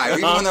 that guy. Or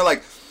even when they're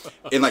like,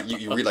 in like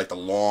you read like the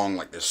long,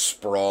 like the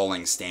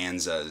sprawling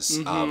stanzas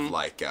of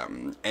like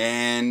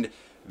and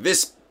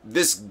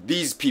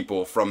these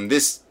people from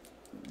this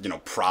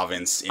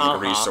province in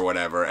Greece or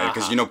whatever,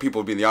 because people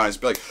would be in the audience,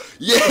 be like,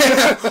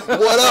 yeah,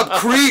 what up,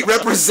 Crete,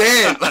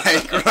 represent,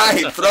 like,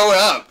 right, throw it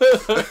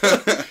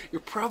up.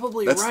 You're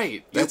probably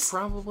right. That's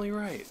probably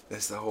right.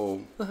 That's the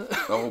whole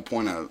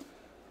point of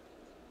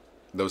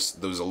those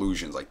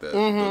illusions, like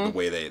the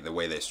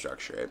way they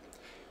structure it.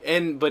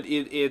 But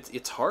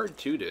it's hard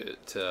too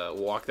to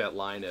walk that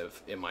line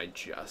of, am I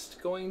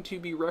just going to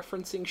be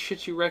referencing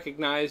shit you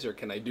recognize, or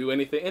can I do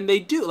anything? And they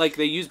do, like,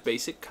 they use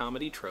basic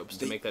comedy tropes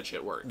to make that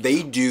shit work.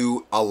 They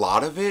do. A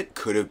lot of it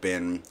could have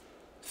been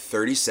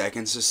 30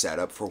 seconds of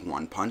setup for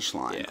one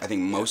punchline. Yeah, I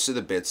think most of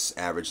the bits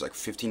average like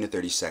 15 to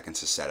 30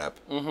 seconds of setup,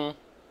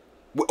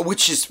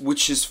 which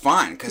is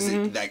fine, because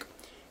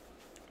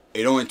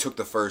it only took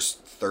the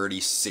first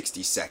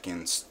 30-60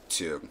 seconds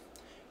to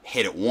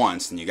hit it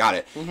once and you got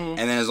it, and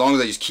then as long as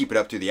they just keep it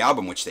up through the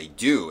album, which they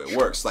do, it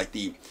works. Like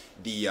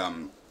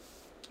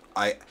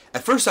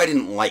at first I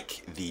didn't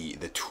like the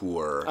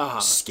tour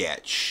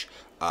sketch,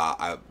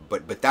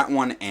 but that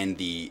one and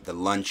the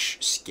lunch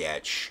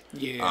sketch,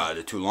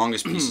 the two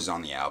longest pieces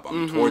on the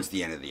album, towards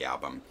the end of the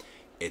album,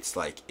 it's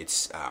like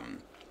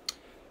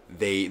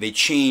they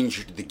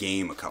changed the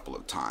game a couple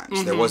of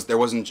times. There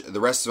wasn't the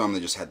rest of them.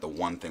 They just had the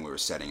one thing we were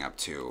setting up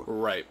to.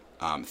 Right.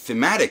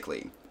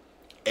 Thematically,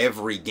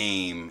 every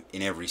game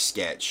in every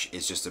sketch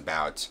is just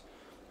about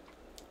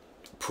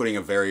putting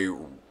a very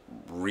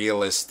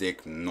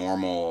realistic,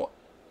 normal,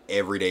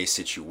 everyday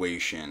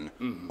situation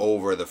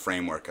over the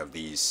framework of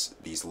these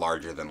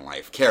larger than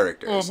life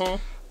characters.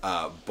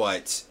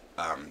 But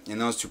in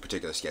those two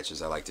particular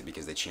sketches, I liked it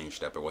because they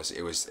changed up. It was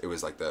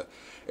like the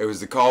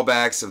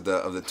callbacks of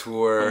the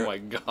tour. Oh my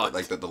god!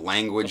 Like the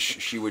language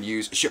she would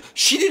use.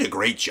 She did a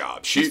great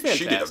job. She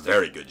did a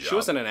very good job. She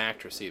wasn't an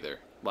actress either.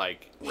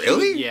 Like,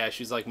 really?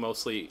 She's like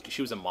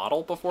she was a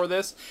model before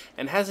this,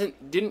 and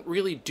didn't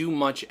really do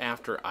much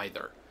after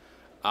either.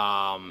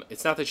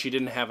 It's not that she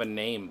didn't have a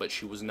name, but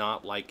she was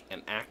not like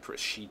an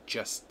actress. She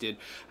just did.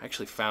 I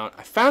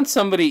found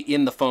somebody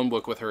in the phone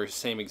book with her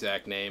same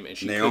exact name, and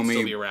she could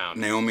still be around.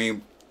 Naomi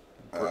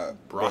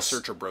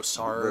Brossart or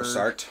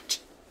Brossart.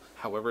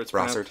 However it's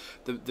pronounced.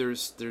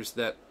 There's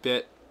that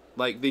bit,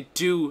 like, they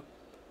do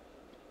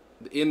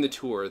in the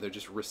tour, they're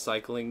just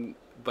recycling,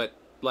 but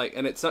like,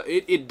 and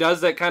it does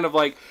that kind of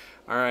like,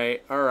 all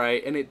right,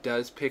 and it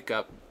does pick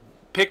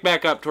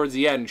back up towards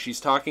the end.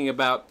 She's talking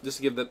about, just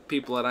to give the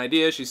people an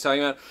idea, she's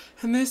talking about,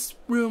 and this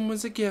room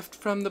was a gift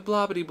from the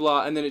blah blah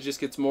blah, and then it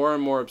just gets more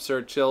and more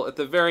absurd till at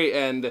the very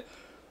end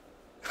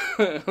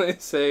they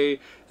say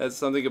that's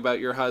something about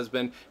your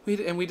husband,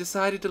 we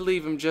decided to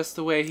leave him just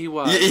the way he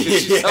was.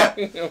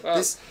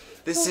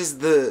 This is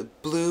the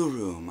blue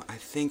room. I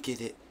think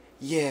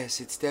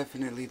yes, it's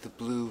definitely the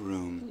blue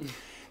room,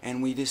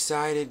 and we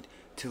decided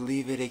to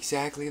leave it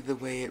exactly the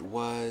way it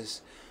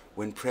was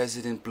when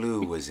President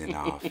Blue was in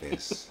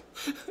office.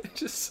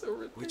 Just so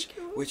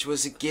ridiculous. Which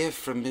was a gift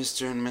from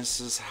Mr. and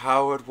Mrs.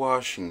 Howard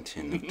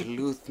Washington of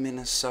Duluth,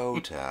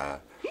 Minnesota.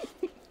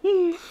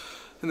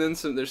 And then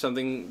there's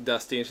something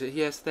dusty, and she said,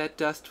 yes, that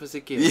dust was a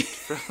gift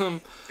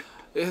from...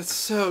 It's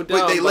so dumb.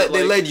 But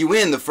they led you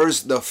in. The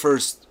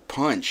first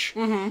punch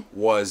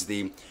was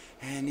the,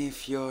 and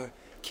if your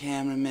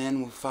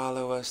cameraman will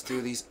follow us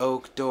through these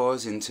oak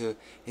doors into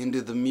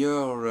the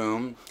mural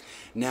room.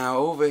 Now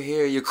over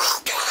here you...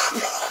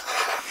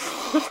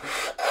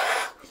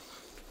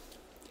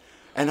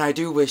 And I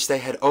do wish they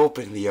had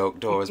opened the oak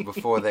doors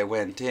before they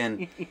went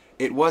in.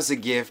 It was a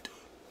gift.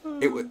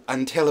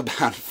 Until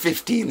about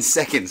 15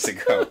 seconds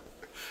ago.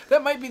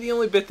 That might be the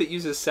only bit that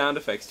uses sound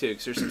effects too,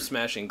 because there's some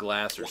smashing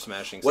glass or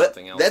smashing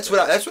something else. That's what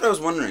I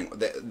was wondering.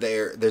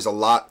 There's a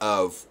lot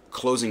of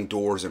closing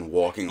doors and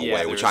walking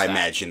away, which I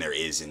imagine there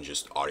is in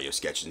just audio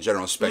sketches in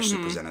general, especially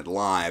presented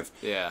live.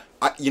 Yeah.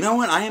 You know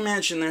what? I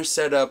imagine their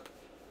setup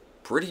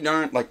pretty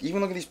darn, like,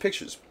 even look at these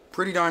pictures,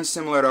 pretty darn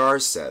similar to our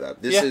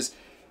setup. This is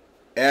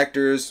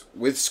actors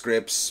with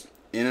scripts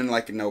in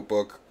like a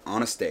notebook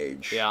on a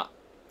stage. Yeah.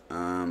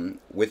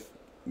 With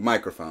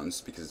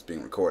microphones because it's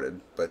being recorded,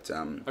 but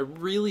I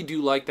really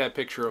do like that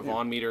picture of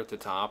Von Meter at the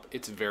top.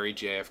 It's very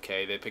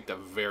JFK. They picked a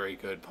very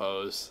good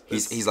pose.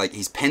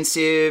 He's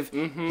pensive.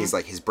 He's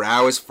like, his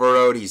brow is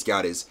furrowed. He's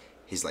got his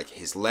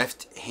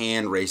left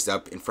hand raised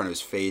up in front of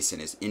his face and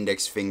his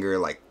index finger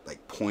like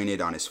pointed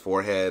on his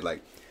forehead,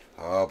 like,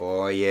 oh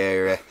boy,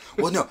 yeah.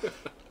 Well, no,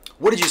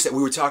 what did you say?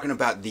 We went talking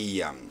about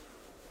the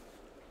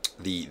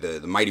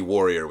mighty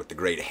warrior with the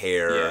great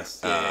hair,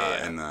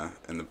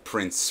 and the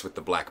prince with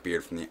the black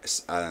beard from the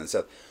island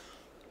south.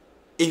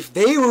 If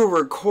they were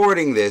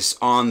recording this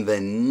on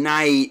the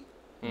night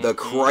the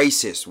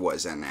crisis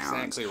was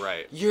announced, exactly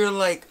right. You're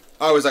like,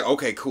 I was like,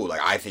 okay, cool.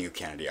 Like, I think of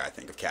Kennedy, I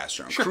think of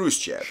Castro and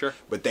Khrushchev. Sure.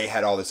 But they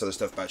had all this other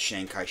stuff about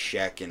Chiang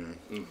Kai-shek and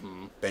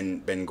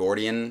Ben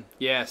Gurion.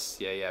 Yes,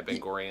 Ben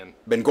Gurion.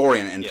 Ben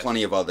Gurion and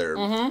plenty of other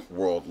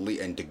world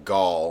and De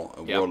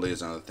Gaulle, world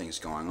leaders and other things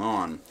going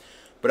on.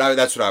 But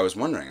that's what I was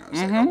wondering. I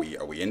was like,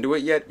 are we into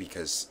it yet?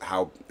 Because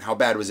how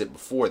bad was it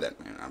before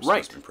that? Man, I'm sure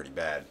it's been pretty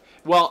bad.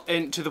 Well,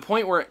 and to the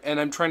point where, and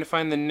I'm trying to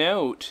find the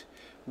note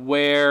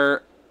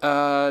where,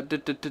 oh,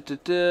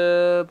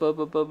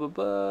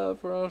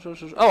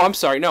 I'm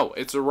sorry. No,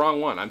 it's the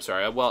wrong one. I'm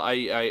sorry. Well,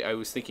 I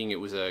was thinking it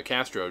was a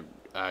Castro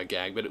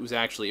gag, but it was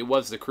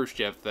the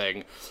Khrushchev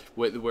thing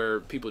where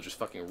people just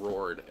fucking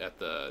roared at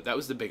that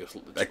was the biggest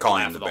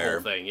calling laugh him of the the bear.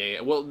 whole thing.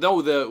 Yeah. Well,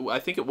 no, I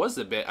think it was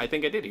the bit. I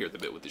think I did hear the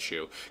bit with the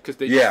shoe because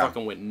they just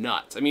fucking went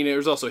nuts. I mean, it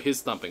was also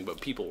his thumping,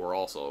 but people were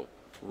also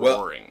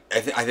roaring.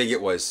 Well, I think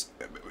it was.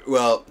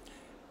 Well,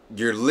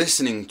 you're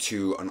listening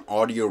to an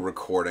audio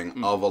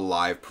recording of a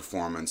live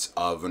performance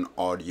of an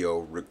audio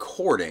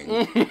recording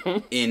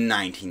in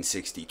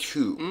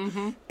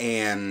 1962,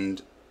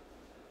 and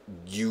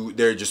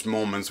there are just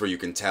moments where you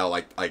can tell,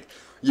 like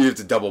you have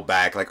to double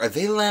back. Like, are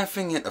they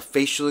laughing at a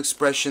facial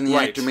expression the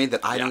actor made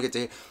that I don't get to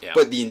hear? Yeah.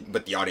 But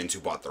the audience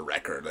who bought the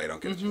record, they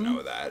don't get to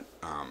know that.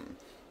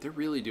 They're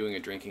really doing a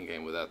drinking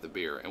game without the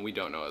beer, and we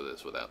don't know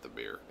this without the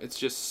beer. It's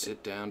just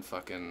sit down,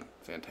 fucking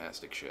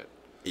fantastic shit.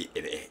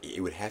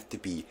 It would have to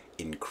be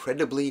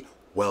incredibly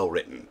well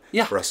written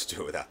for us to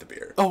do it without the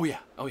beer. Oh yeah,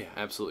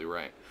 absolutely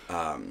right.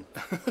 But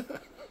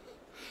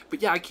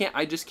yeah,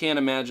 I just can't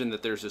imagine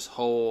that there's this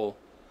whole,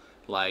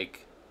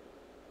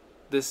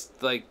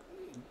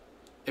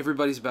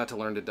 everybody's about to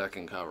learn to duck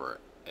and cover,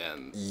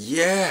 and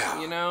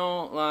you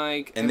know,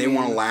 and they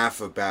want to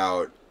laugh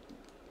about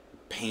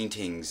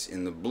paintings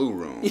in the Blue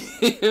Room.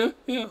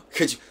 yeah.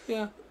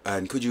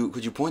 Could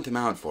you point them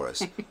out for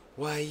us?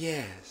 Why,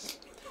 yes.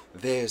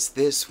 There's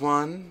this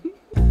one.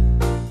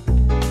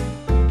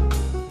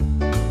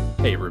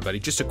 Hey everybody,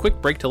 just a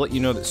quick break to let you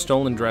know that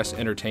Stolen Dress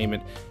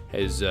Entertainment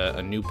has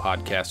a new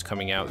podcast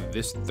coming out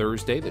this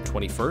Thursday, the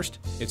 21st.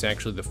 It's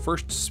actually the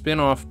first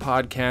spin-off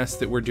podcast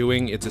that we're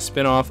doing. It's a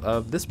spin-off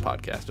of this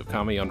podcast, of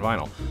Comedy on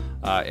Vinyl,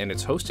 and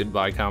it's hosted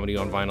by Comedy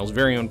on Vinyl's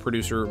very own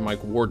producer,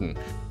 Mike Warden.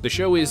 The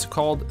show is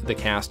called The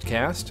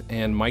Cast,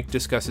 and Mike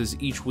discusses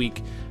each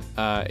week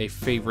a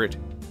favorite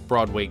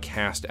Broadway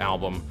cast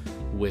album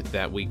with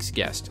that week's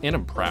guest. And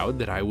I'm proud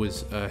that I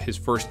was his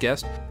first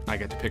guest. I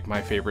got to pick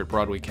my favorite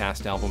Broadway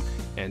cast album,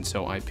 and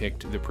so I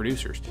picked The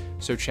Producers.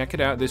 So check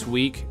it out this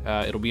week.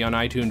 It'll be on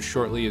iTunes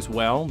shortly as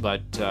well,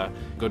 but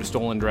go to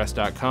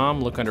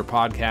stolendress.com, look under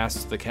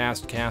podcasts. The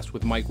Cast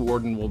with Mike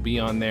Warden will be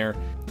on there,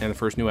 and the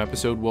first new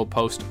episode will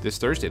post this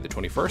Thursday, the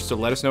 21st, so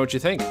let us know what you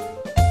think.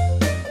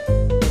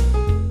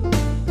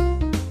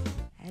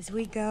 As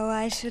we go,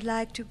 I should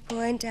like to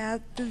point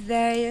out the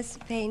various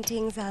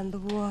paintings on the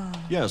wall.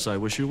 Yes, I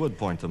wish you would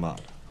point them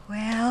out.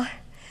 Well,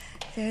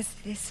 there's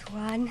this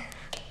one,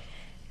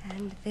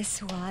 and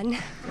this one.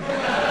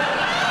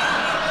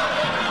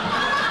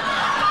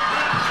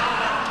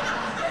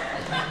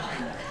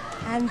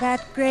 And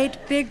that great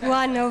big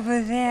one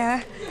over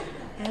there.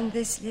 And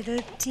this little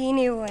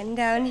teeny one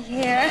down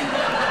here.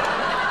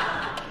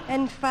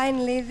 And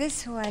finally,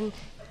 this one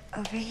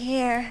over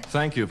here.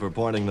 Thank you for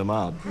pointing them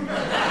out.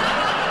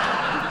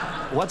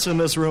 What's in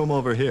this room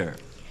over here?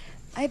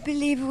 I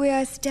believe we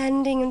are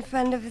standing in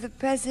front of the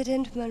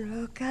President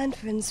Monroe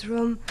Conference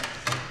Room.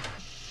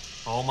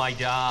 Oh, my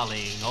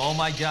darling, oh,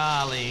 my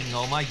darling,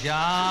 oh, my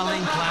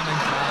darling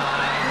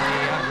Clementine,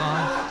 we are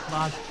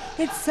gone.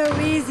 It's so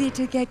easy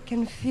to get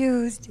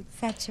confused. It's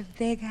such a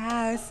big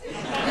house.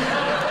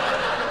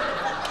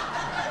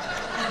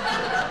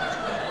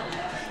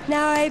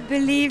 Now I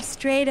believe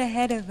straight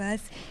ahead of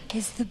us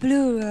is the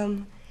Blue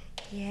Room.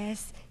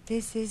 Yes,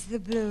 this is the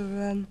Blue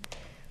Room.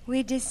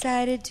 We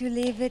decided to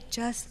leave it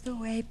just the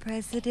way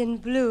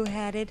President Blue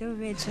had it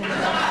originally.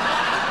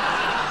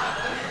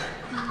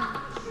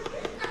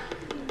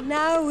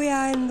 Now we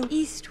are in the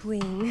East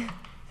Wing.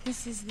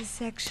 This is the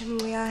section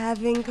we are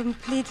having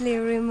completely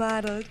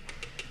remodeled.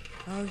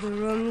 All the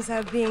rooms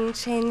are being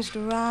changed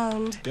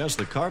around. Yes,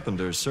 the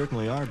carpenters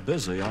certainly are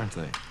busy, aren't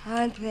they?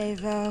 Aren't they,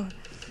 though?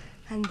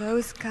 And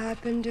those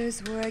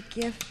carpenters were a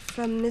gift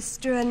from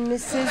Mr. and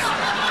Mrs.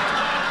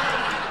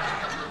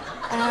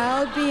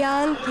 Al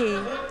Bianchi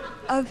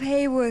of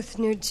Hayworth,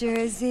 New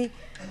Jersey.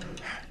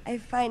 I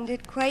find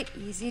it quite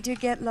easy to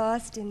get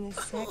lost in this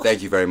section.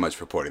 Thank you very much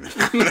for pointing them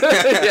out.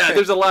 Yeah,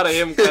 there's a lot of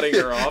him cutting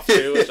her off,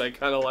 too, which I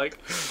kind of like.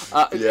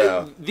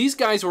 Yeah. These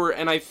guys were,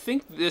 and I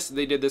think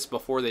they did this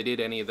before they did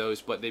any of those,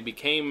 but they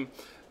became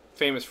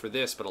famous for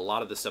this, but a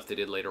lot of the stuff they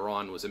did later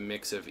on was a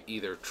mix of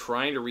either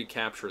trying to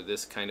recapture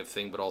this kind of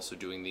thing, but also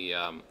doing the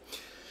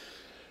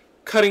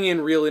cutting in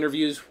real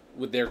interviews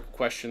with their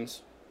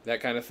questions. That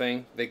kind of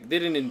thing. They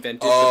didn't invent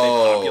it, but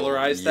they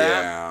popularized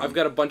that. I've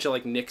got a bunch of,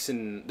 like,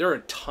 Nixon... There are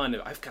a ton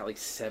of... I've got, like,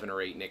 7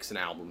 or 8 Nixon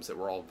albums that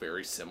were all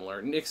very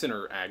similar. Nixon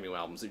or Agnew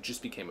albums, it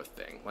just became a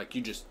thing. Like,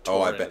 you just...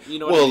 I bet. You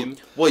know what I mean?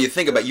 Well, you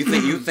think about...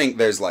 You think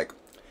there's, like...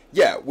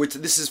 Yeah,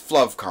 this is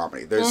fluff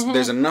comedy.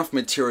 There's enough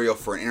material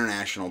for an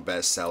international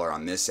bestseller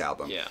on this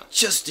album. Yeah.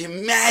 Just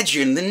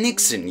imagine the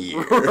Nixon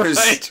years.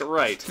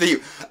 Right.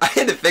 I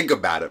had to think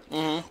about it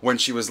when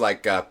she was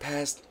like,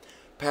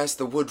 past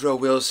the Woodrow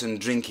Wilson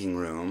drinking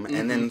room,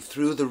 and then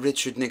through the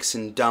Richard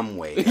Nixon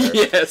dumbwaiter.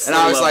 Yes, and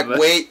I was like, that.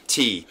 wait,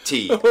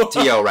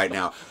 T.O. right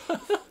now.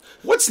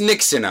 What's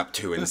Nixon up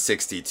to in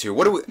 '62?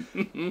 What do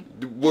we?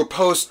 We're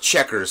post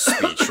Checkers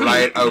speech,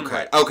 right?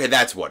 Okay,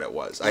 that's what it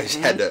was. I just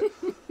had to.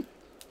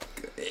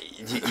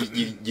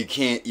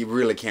 You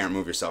really can't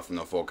remove yourself from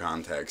the full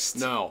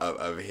context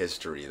of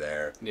history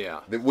there. Yeah.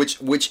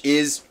 Which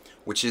is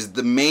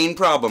the main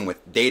problem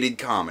with dated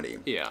comedy.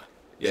 Yeah.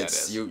 Yeah,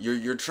 it's,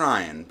 you're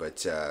trying,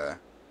 but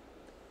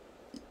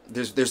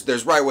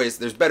there's right ways,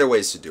 there's better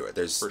ways to do it.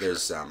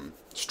 There's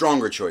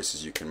stronger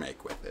choices you can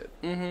make with it.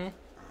 Mm-hmm.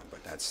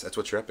 But that's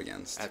what you're up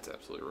against. That's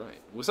absolutely right.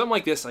 With something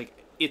like this, like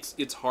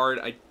it's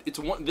hard.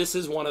 This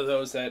is one of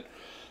those that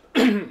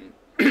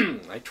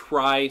I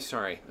try.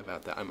 Sorry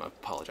about that. I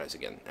apologize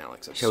again,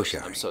 Alex. I'm so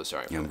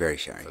sorry. I'm very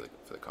sorry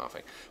for the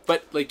coughing.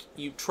 But like,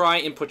 you try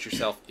and put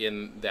yourself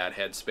in that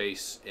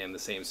headspace and the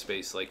same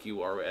space like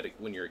you are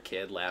when you're a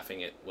kid,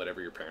 laughing at whatever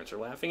your parents are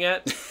laughing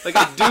at. Like,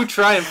 I do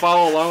try and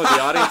follow along with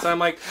the audience. I'm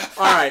like,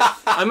 all right,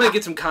 I'm gonna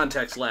get some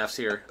context laughs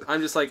here.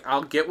 I'm just like,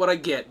 I'll get what I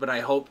get, but I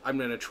hope I'm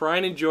gonna try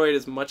and enjoy it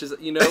as much as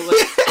Like,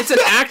 it's an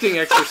acting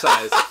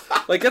exercise.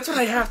 Like, that's what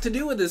I have to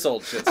do with this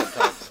old shit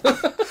sometimes.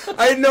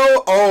 I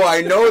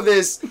know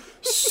this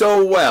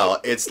so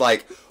well. It's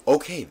like,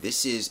 okay,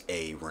 this is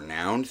a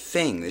renowned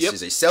thing. This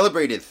is a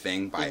celebrated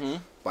thing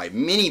by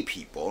many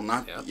people.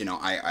 Not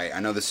I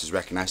know this is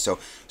recognized.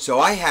 So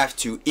I have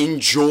to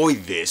enjoy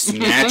this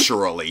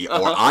naturally,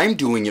 or I'm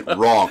doing it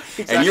wrong.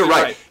 Exactly. And you're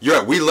right. You're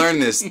right. We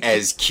learned this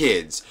as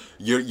kids.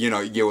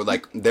 You're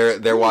like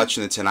they're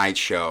watching the Tonight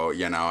Show,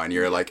 and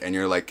you're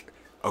like.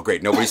 Oh,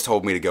 great, nobody's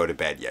told me to go to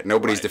bed yet.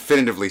 Nobody's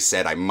definitively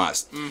said I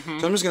must. Mm-hmm.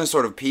 So I'm just going to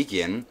sort of peek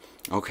in.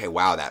 Okay,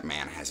 wow, that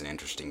man has an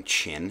interesting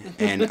chin.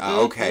 And,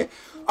 okay,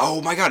 oh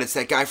my god, it's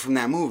that guy from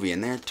that movie.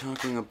 And they're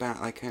talking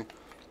about, like...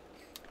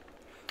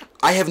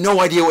 I have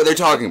no idea what they're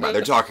talking about.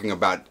 They're talking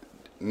about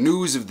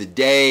news of the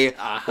day,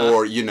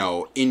 or,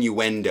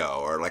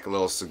 innuendo, or like a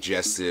little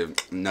suggestive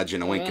nudge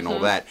and a wink and all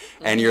that.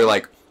 And you're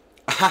like,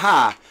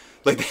 haha,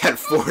 like that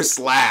forced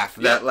laugh.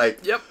 That,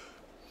 like... Yep.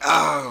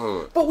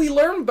 Oh. But we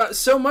learn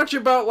so much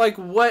about, like,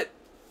 what...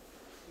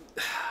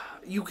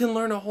 You can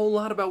learn a whole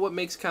lot about what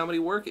makes comedy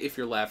work if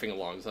you're laughing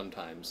along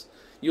sometimes.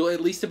 You'll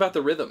at least about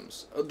the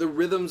rhythms. The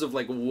rhythms of,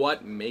 like,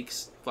 what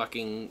makes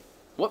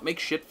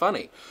shit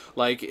funny.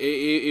 Like,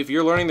 if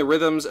you're learning the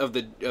rhythms of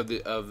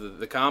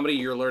the comedy,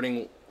 you're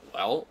learning,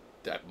 well,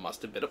 that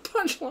must have been a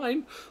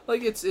punchline.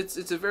 Like, it's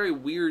a very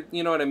weird,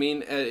 you know what I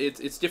mean?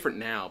 It's different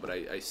now, but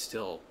I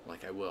still,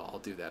 like, I'll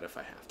do that if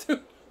I have to.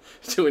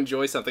 To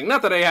enjoy something.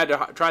 Not that I had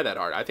to try that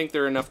hard. I think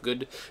there are enough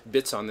good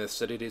bits on this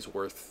that it is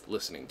worth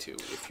listening to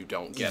if you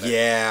don't get it.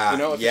 Yeah,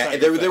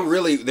 There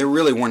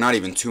really were not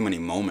even too many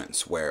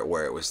moments where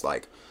it was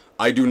like,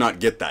 I do not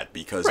get that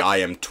because I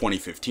am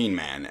 2015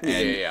 man.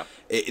 And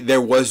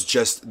there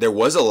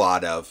was a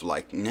lot of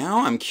like,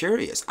 now I'm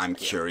curious. I'm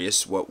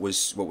curious what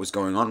was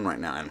going on right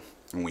now,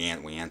 and we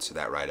answered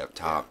that right up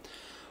top.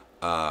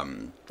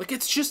 Like,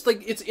 it's just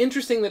like, it's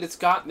interesting that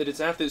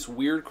it's at this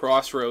weird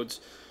crossroads.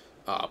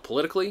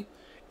 Politically,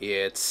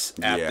 it's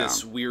at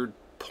this weird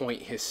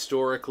point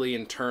historically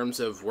in terms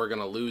of we're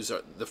gonna lose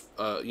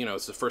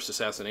it's the first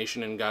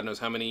assassination in God knows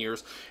how many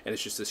years, and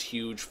it's just this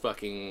huge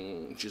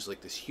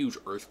this huge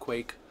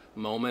earthquake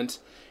moment,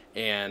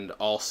 and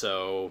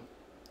also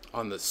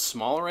on the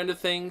smaller end of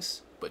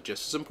things, but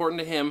just as important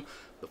to him,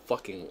 the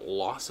fucking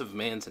loss of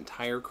man's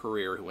entire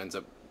career who ends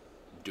up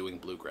doing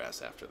bluegrass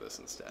after this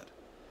instead.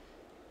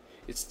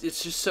 It's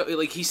just so,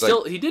 like, he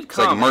did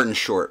come. Like Martin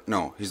Short.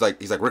 No, he's like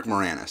Rick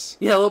Moranis.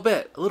 Yeah, a little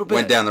bit.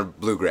 Went down the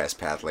bluegrass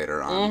path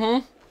later on.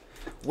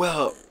 Mm-hmm.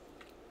 Well,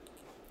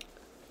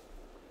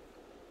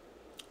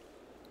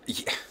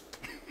 yeah.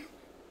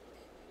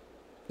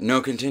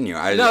 No, continue.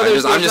 I'm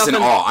just in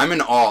awe. I'm in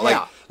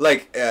awe.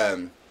 Like,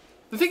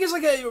 The thing is,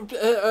 like,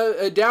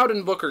 a Dowd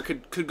and Booker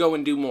could go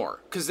and do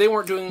more because they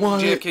weren't doing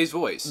JFK's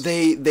voice.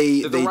 They're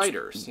the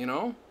writers, you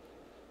know.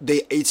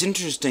 It's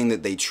interesting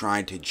that they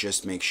tried to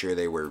just make sure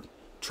they were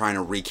trying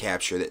to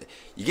recapture that.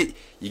 You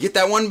get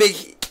that one big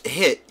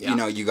hit, you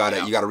know, you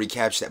gotta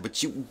recapture that,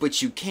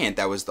 but you can't.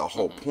 That was the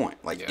whole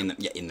point. Like in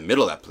the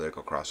middle of that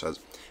political crossroads,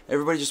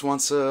 everybody just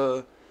wants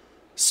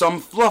some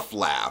fluff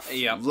laugh.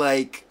 Yeah.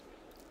 Like,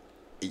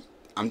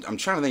 I'm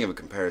trying to think of a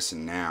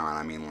comparison now, and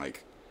I mean,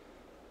 like,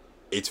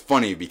 it's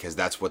funny because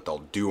that's what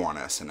they'll do on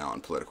SNL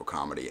and political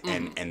comedy,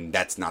 and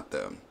that's not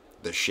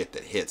the shit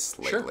that hits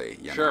lately.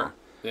 You know?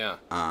 Yeah.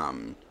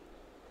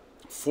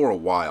 For a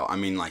while, I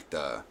mean, like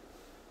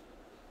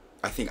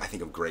I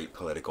think of great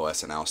political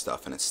SNL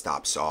stuff, and it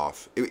stops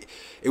off.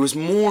 It was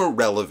more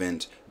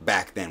relevant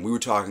back then. We were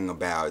talking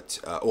about,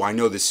 I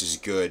know this is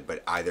good,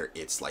 but either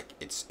it's like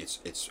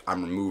it's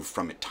I'm removed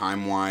from it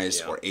time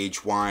wise or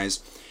age wise.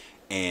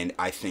 And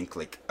I think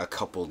like a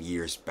couple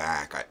years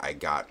back, I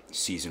got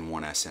season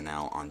 1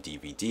 SNL on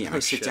DVD, and I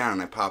sit down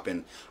and I pop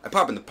in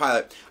the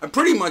pilot.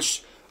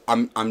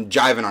 I'm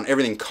jiving on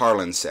everything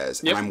Carlin says,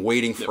 and I'm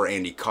waiting for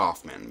Andy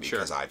Kaufman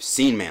because I've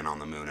seen Man on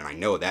the Moon and I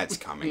know that's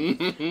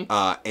coming.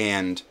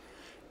 And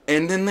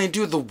then they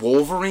do the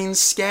Wolverine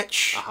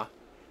sketch,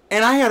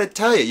 and I gotta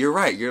tell you, you're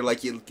right. You're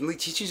like, he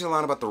teaches you a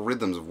lot about the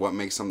rhythms of what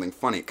makes something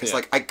funny. Because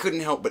like I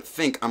couldn't help but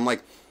think, I'm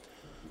like,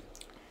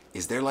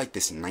 is there like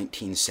this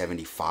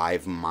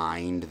 1975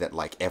 mind that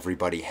like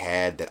everybody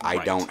had that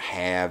I don't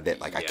have,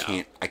 that like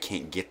I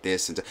can't get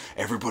this, and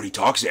everybody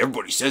talks,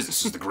 everybody says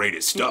this is the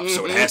greatest stuff,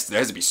 so there has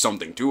to be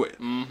something to it.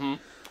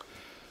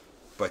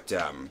 But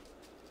well,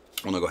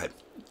 no, go ahead.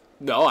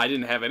 No, I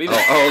didn't have anything.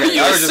 Okay.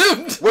 You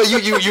assumed. Well,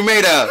 you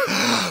made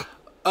a.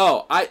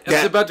 I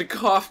was about to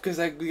cough because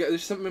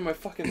there's something in my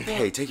fucking throat.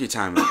 Hey, take your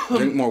time.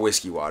 Drink more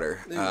whiskey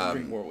water.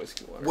 Drink more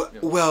whiskey water.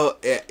 Well,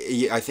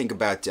 I think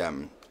about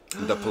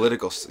the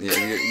political.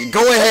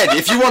 Go ahead.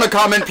 If you want to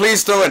comment,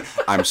 please throw in.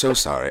 I'm so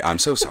sorry,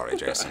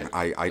 Jason.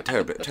 I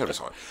terribly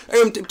sorry.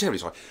 I'm terribly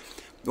sorry.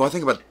 Well, I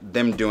think about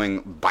them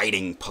doing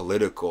biting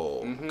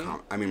political.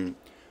 I mean,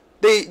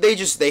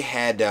 they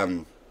had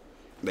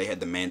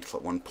the mantle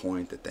at one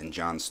point that then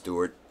Jon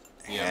Stewart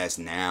has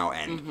now,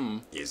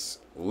 and is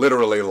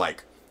literally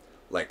like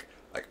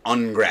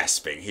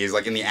ungrasping. He's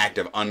like in the act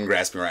of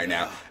ungrasping right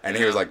now, and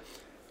he was like,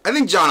 I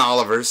think John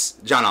Oliver's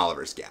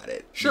got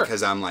it. Sure.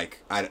 Because I'm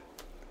like,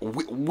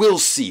 we'll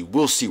see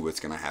what's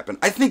gonna happen.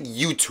 I think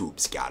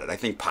YouTube's got it. I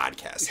think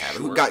podcasts have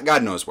it.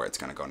 God knows where it's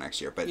gonna go next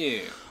year.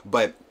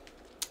 But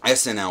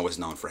SNL was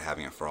known for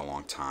having it for a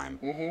long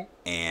time,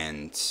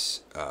 and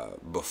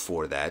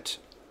before that,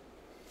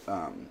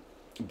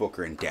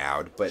 Booker and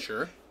Dowd. But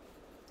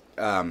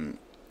one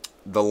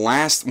of the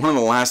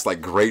last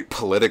like great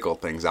political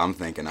things I'm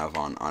thinking of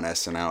on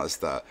SNL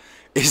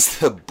is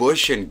the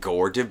Bush and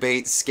Gore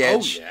debate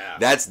sketch. Oh yeah,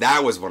 that's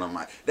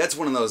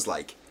one of those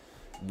like,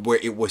 where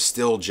it was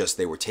still just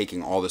they were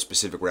taking all the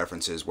specific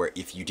references, where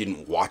if you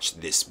didn't watch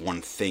this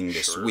one thing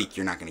this week,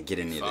 you're not going to get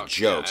any of the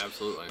jokes.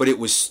 Absolutely. But it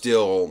was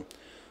still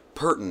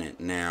pertinent.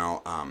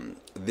 Now,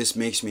 this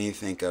makes me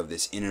think of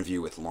this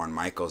interview with Lorne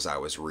Michaels I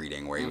was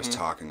reading, where he was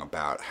talking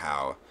about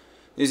how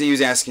he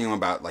was asking him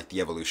about like the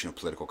evolution of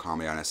political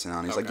comedy on SNL,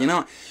 and he's like, you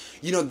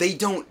know, they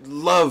don't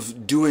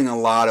love doing a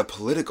lot of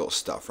political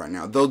stuff right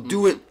now. They'll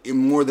do it in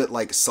more that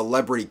like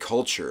celebrity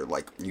culture,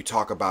 like you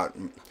talk about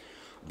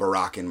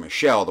Barack and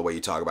Michelle the way you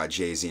talk about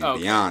Jay-Z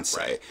and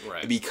Beyonce,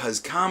 right. Because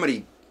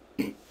comedy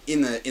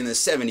in the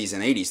 70s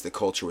and 80s, the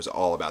culture was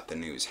all about the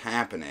news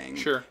happening.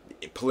 Sure.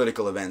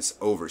 Political events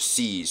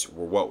overseas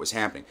were what was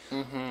happening.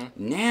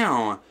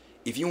 Now,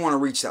 if you want to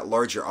reach that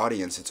larger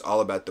audience, it's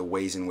all about the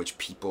ways in which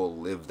people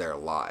live their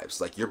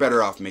lives. Like, you're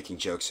better off making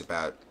jokes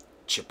about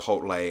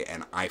Chipotle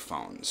and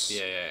iPhones.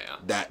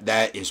 Yeah.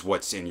 That is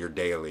what's in your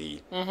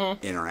daily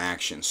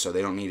interaction. So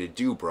they don't need to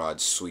do broad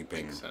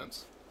sweeping. Makes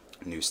sense.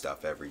 New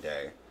stuff every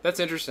day. That's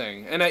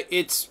interesting, and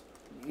it's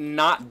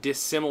not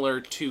dissimilar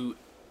to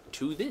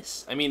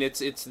this. I mean, it's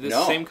the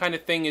same kind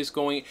of thing is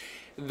going.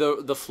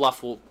 The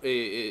fluff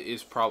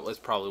is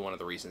probably one of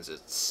the reasons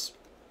it's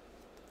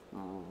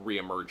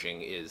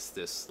reemerging. Is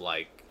this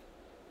like?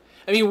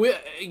 I mean,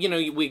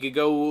 we could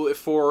go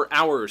for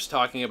hours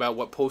talking about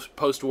what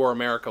post-war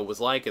America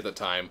was like at the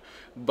time,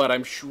 but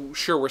I'm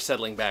sure we're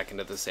settling back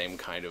into the same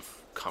kind of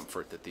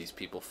comfort that these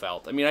people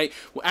felt. I mean,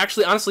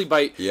 honestly,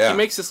 he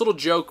makes this little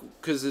joke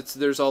because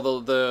there's all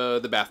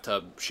the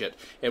bathtub shit,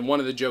 and one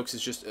of the jokes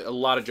is just a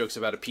lot of jokes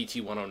about a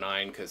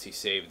PT-109 because he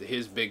saved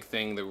his big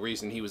thing. The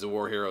reason he was a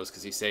war hero is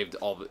because he saved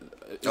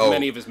as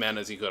many of his men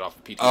as he could off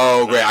of PT-109.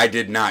 Oh, great! I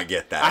did not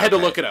get that. I had to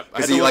look it up.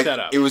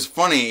 It was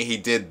funny. He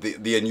did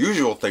the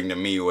unusual thing to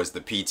me was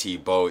the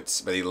PT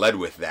boats, but he led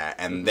with that,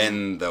 and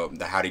then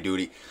the howdy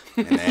doody,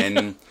 and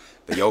then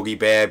the Yogi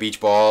Bear beach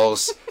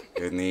balls.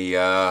 In the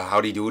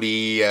howdy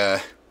doody,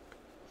 I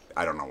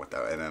don't know what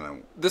that. And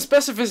then the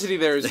specificity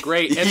there is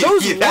great, and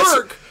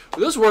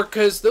those work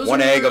because those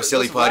one egg of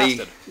silly putty.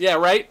 Lasted. Yeah,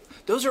 right.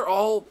 Those are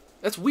all.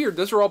 That's weird.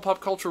 Those are all pop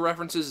culture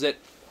references that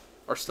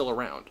are still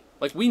around.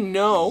 Like, we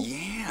know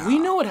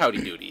what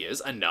Howdy Doody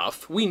is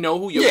enough. We know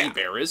who Yogi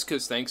Bear is,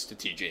 because thanks to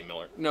T.J.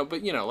 Miller. No,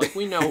 but, you know, like,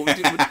 we know who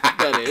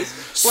that is.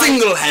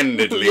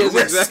 Single-handedly Yes,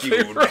 rescued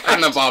exactly right.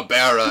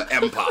 Hanna-Barbera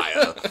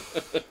Empire.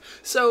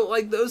 So,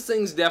 like, those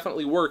things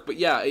definitely work. But,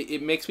 yeah,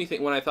 it makes me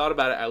think, when I thought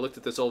about it, I looked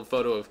at this old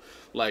photo of,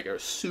 like, a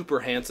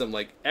super handsome,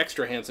 like,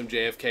 extra handsome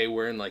JFK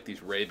wearing, like,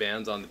 these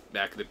Ray-Bans on the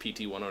back of the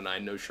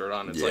PT-109, no shirt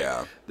on. It's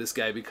like, this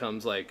guy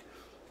becomes, like,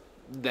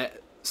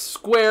 that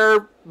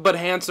square but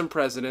handsome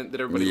president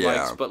that everybody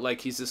likes, but like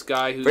he's this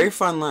guy who very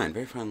fine line.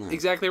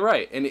 Exactly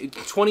right. And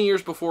 20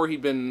 years before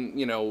he'd been,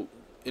 you know,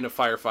 in a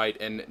firefight,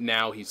 and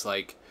now he's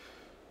like,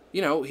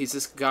 you know, he's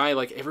this guy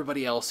like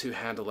everybody else who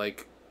had to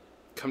like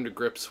come to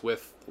grips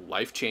with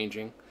life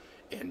changing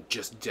and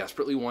just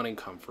desperately wanting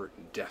comfort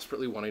and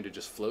desperately wanting to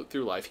just float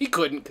through life. He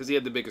couldn't because he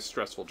had the biggest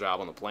stressful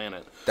job on the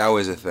planet. That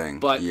was a thing.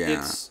 But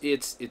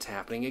it's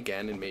happening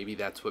again, and maybe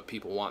that's what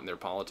people want in their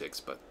politics,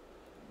 but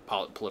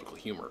political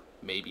humor.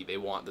 Maybe they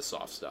want the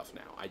soft stuff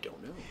now. I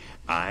don't know.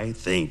 I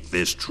think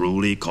this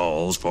truly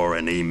calls for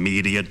an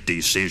immediate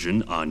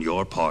decision on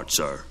your part,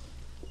 sir.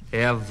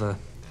 Ev,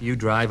 you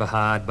drive a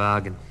hard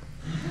bargain.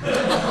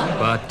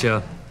 But,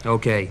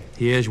 okay,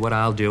 here's what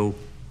I'll do.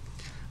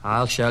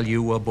 I'll sell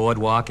you a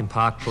boardwalk in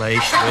Park Place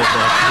with 2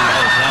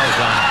 hotels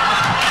on it.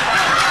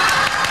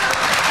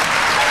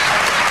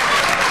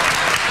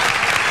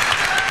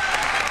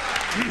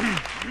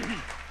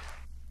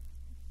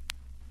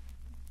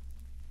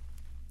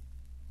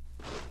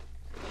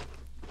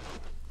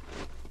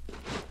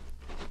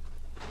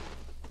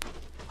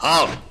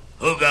 Halt!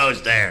 Who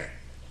goes there?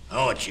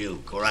 Oh, it's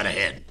you. Go right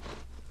ahead.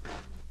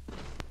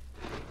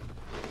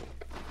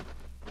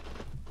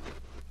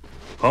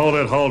 Hold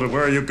it.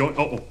 Where are you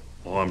going?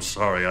 Oh, I'm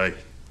sorry. I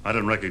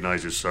didn't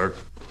recognize you, sir.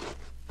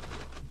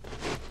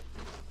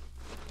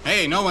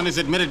 Hey, no one is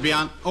admitted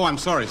beyond... Oh, I'm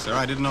sorry, sir.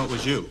 I didn't know it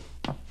was you.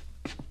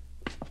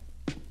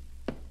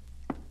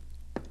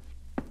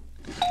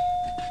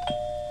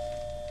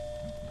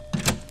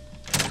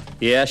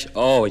 Yes?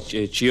 Oh,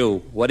 it's you.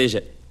 What is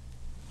it?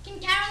 Can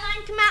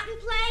Caroline come out and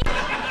play?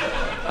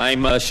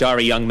 I'm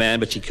sorry, young man,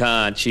 but she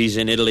can't. She's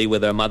in Italy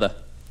with her mother.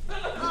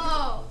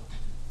 Oh.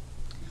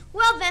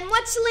 Well, then,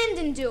 what's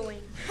Lyndon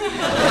doing?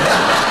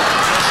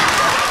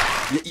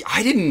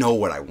 I didn't know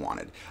what I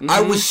wanted. Mm-hmm.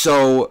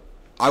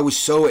 I was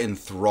so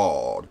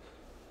enthralled.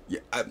 Yeah,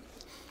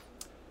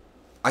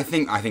 I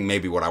think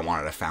maybe what I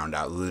wanted I found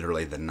out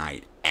literally the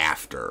night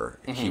after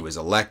he was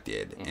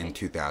elected in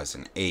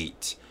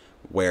 2008,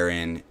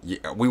 wherein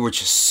we were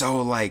just so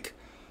like,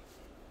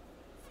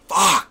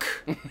 fuck,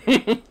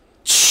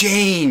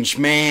 change,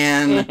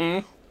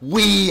 man.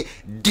 We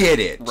did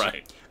it.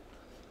 Right.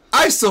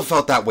 I still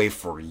felt that way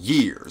for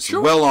years,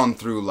 well on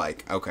through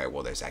like, okay,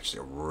 well, there's actually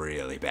a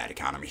really bad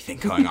economy thing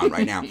going on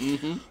right now,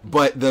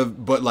 but the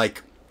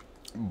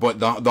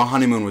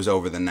honeymoon was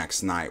over the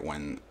next night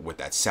with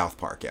that South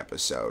Park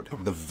episode,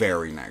 the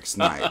very next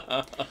night.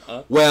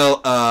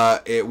 Well,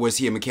 was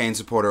he a McCain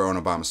supporter or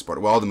an Obama supporter?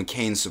 Well, all the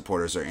McCain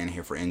supporters are in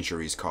here for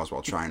injuries caused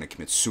while trying to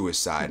commit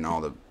suicide, and all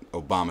the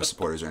Obama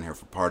supporters are in here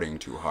for partying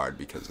too hard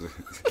because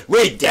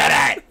we did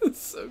it. It's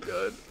so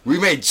good. We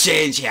made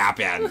change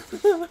happen.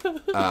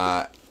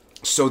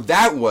 So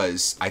that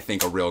was, I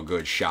think, a real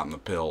good shot in the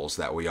pills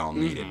that we all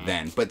needed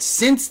then. But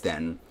since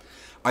then,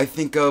 I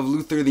think of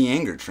Luther the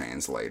Anger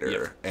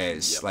Translator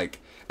as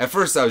like. At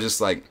first, I was just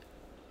like,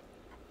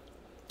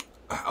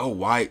 "Oh,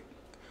 why?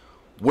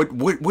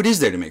 What is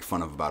there to make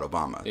fun of about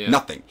Obama? Yeah.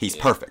 Nothing. He's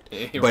perfect."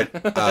 But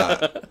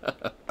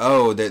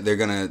they're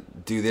gonna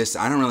do this.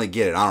 I don't really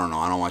get it. I don't know.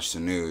 I don't watch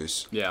the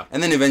news. Yeah.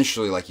 And then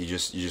eventually, like you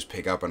just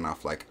pick up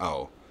enough. Like,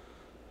 oh,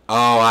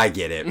 I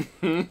get it.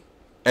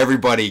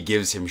 Everybody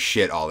gives him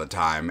shit all the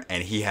time,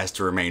 and he has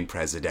to remain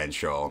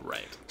presidential.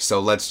 Right. So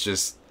let's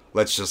just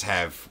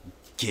have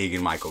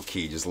Keegan Michael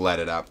Key just let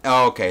it up.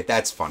 Oh, okay,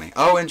 that's funny.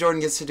 Oh, and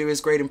Jordan gets to do his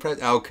great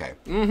impression. Okay,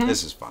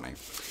 this is funny.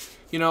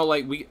 You know,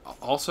 like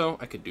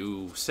I could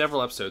do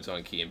several episodes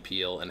on Key and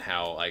Peele and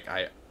how like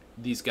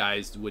these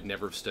guys would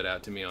never have stood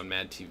out to me on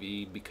Mad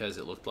TV because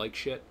it looked like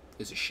shit.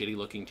 It's a shitty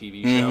looking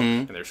TV show,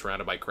 and they're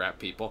surrounded by crap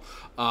people.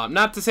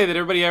 Not to say that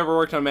everybody ever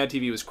worked on Mad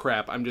TV was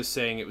crap. I'm just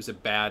saying it was a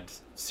bad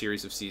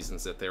series of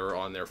seasons that they were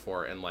on there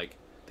for, and like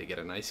they get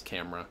a nice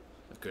camera,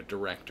 a good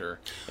director,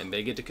 and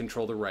they get to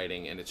control the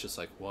writing, and it's just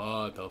like,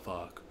 what the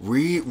fuck?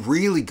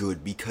 Really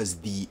good because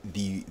the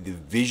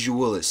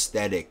visual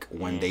aesthetic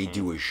when they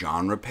do a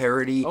genre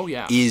parody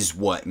is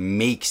what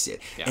makes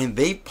it. Yeah. And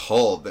they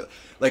pull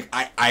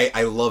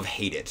I love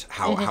hate it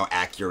how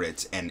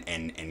accurate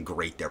and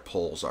great their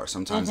pulls are.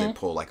 Sometimes they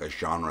pull like a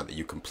genre that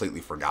you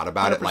completely forgot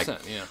about it, like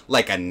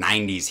a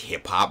 90s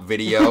hip hop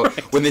video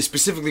when they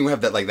specifically have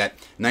that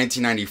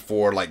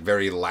 1994 like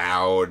very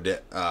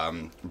loud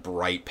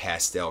bright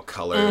pastel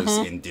colors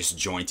in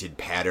disjointed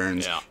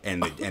patterns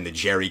and the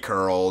Jerry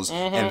curls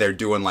and they're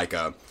doing like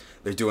a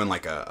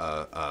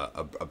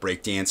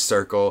breakdance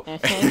circle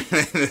and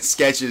the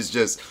sketch is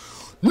just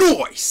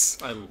noise.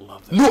 I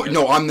love that.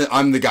 No,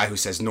 I'm the guy who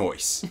says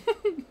noise.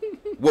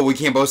 Well, we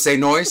can't both say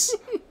noise?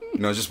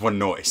 No, just one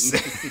noise.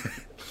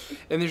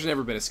 And there's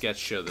never been a sketch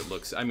show that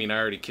looks... I mean, I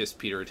already kissed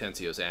Peter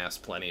Atencio's ass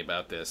plenty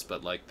about this,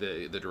 but, like,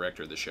 the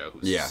director of the show,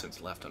 who's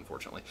since left,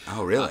 unfortunately.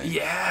 Oh, really?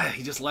 Yeah,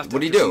 he just left. What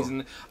do you do?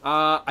 Season.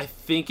 I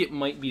think it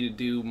might be to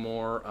do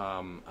more,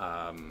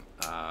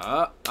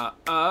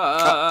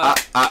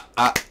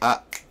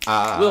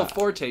 Will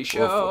Forte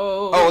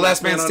show.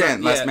 Last Man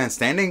Standing. Last Man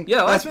Standing?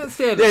 Yeah, Last Man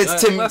Standing. Yeah,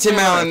 it's Tim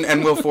Allen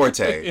and Will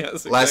Forte. Yes,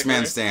 exactly. Last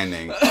Man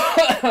Standing.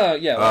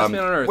 Yeah, Last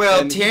Man on Earth.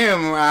 Well,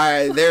 Tim,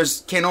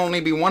 there's can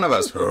only be one of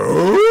us.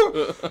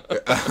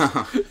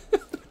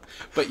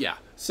 But yeah,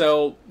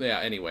 so yeah.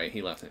 Anyway,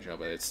 he left the show,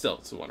 but it's a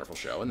wonderful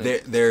show. And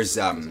there's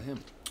some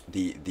of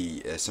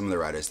the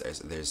writers.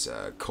 There's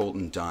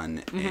Colton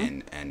Dunn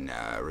and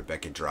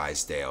Rebecca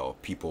Drysdale.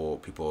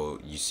 People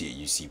you see at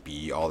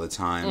UCB all the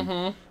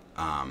time.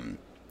 And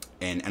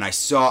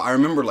I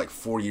remember like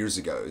 4 years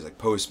ago, it was like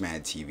post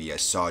Mad TV. I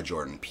saw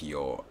Jordan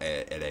Peele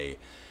at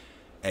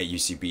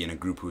UCB in a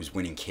group who was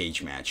winning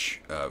Cage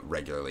Match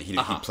regularly. He'd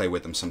play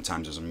with them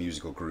sometimes as a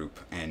musical group,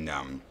 and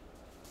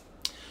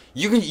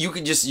you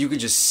could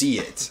just see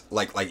it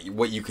like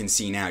what you can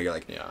see now. You're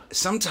like,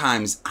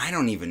 sometimes I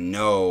don't even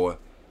know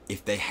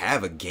if they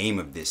have a game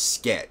of this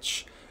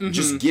sketch.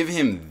 Just give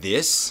him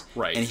this,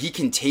 right, and he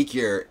can take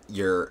your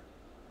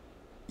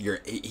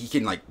he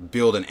can like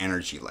build an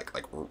energy like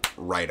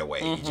right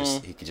away.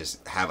 He could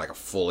just have like a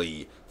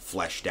fully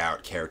fleshed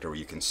out character where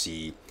you can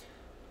see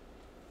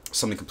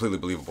something completely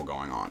believable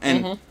going on.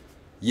 And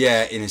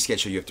yeah, in a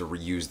sketch show you have to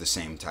reuse the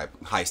same type,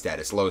 high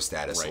status, low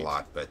status, a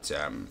lot, but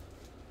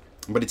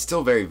it's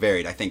still very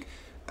varied. I think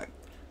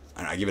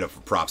I give it up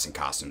for props and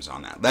costumes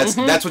on that.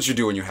 That's what you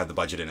do when you have the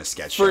budget in a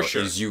sketch show.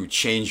 Sure. Is you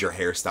change your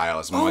hairstyle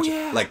as much,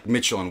 like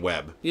Mitchell and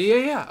Webb.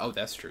 Yeah. Oh,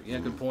 that's true. Yeah,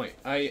 good point.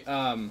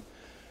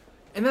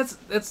 And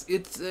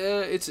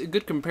it's a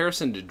good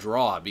comparison to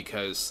draw,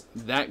 because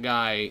that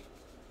guy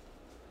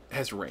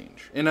has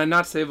range. And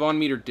not to say Von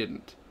Meter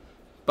didn't,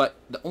 but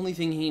the only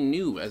thing he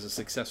knew as a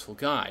successful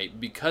guy,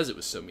 because it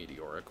was so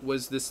meteoric,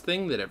 was this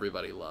thing that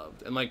everybody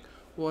loved. And like,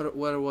 what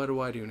do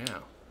I do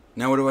now?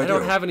 Now what do I do? I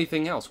don't have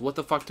anything else. What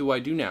the fuck do I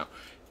do now?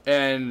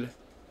 And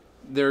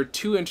there are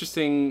two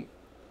interesting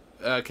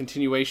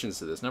continuations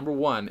to this. Number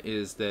one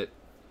is that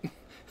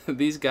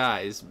these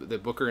guys,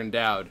 that Booker and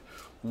Dowd,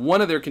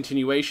 one of their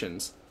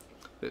continuations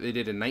that they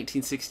did in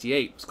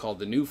 1968 was called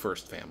The New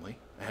First Family.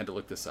 I had to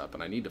look this up,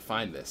 and I need to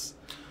find this.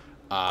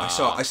 I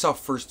saw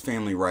First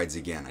Family Rides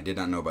Again. I did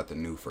not know about The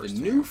New First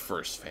Family. The New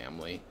First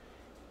Family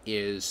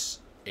is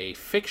a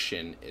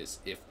fiction as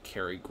if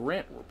Cary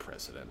Grant were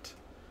president.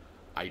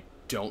 I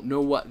don't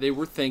know what they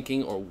were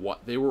thinking or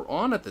what they were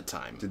on at the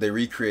time. Did they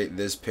recreate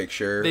this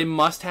picture? They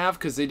must have,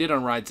 because they did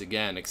on Rides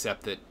Again,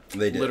 except that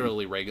they did.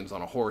 Literally Reagan's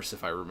on a horse,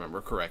 if I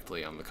remember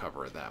correctly, on the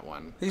cover of that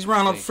one. He's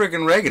Ronald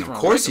friggin' Reagan. Of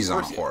course he's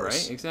on a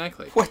horse. Right?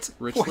 Exactly. What?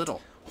 Rich what?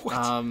 Little.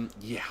 What?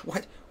 Yeah.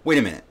 What? Wait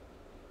a minute.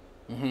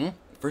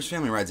 First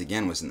Family Rides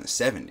Again was in the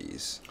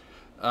 70s.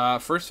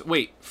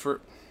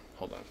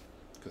 Hold on.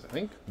 Because I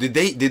think... Did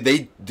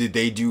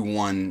they do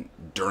one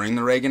during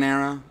the Reagan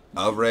era?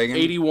 Of Reagan?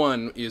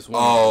 81 is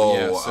one. Oh,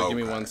 yeah, so okay. Give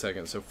me 1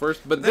 second. So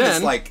first, but then then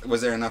it's like,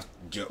 was there enough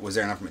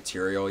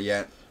material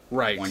yet?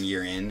 Right. 1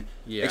 year in?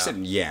 Yeah. Except,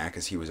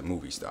 because he was a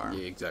movie star.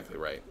 Yeah, exactly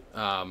right.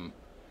 And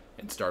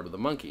starred with a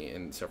monkey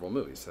in several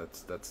movies.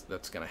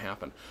 That's going to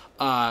happen.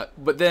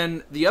 But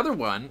then the other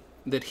one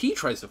that he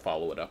tries to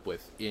follow it up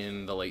with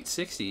in the late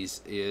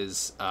 60s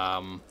is,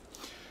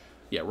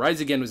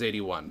 Rides Again was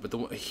 81.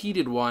 But he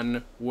did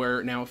one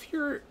where, now if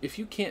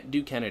you can't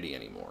do Kennedy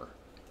anymore,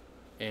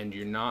 and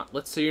you're not,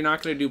 let's say you're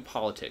not going to do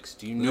politics,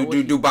 do you know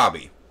do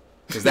Bobby?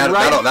 Because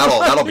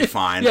that'll be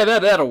fine. Yeah,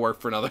 that'll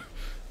work for another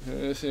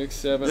 6,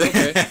 7.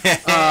 Okay.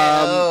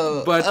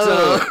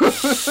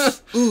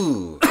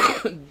 Ooh.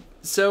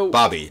 So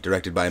Bobby,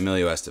 directed by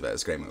Emilio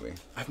Estevez, great movie.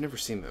 I've never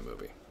seen that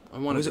movie. I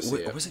wanted to see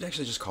it. Was it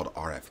actually just called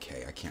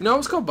RFK? I can't. No, it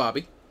was called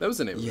Bobby. That was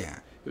the name of it. Yeah.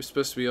 It was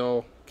supposed to be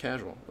all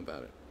casual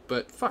about it.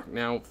 But fuck,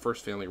 now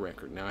First Family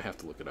record. Now I have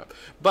to look it up.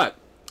 But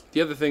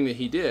the other thing that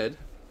he did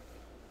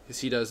is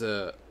he does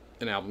an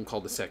album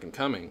called The Second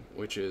Coming,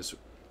 which is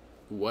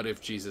what if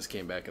Jesus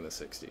came back in the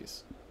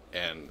 60s.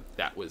 And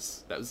that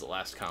was the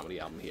last comedy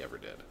album he ever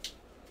did.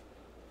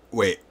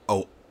 Wait,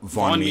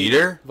 Von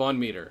Meter? Von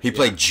Meter. He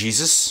played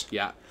Jesus?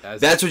 Yeah.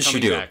 That's what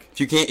you do. Back.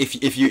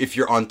 If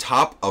you're on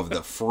top of the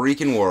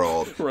freaking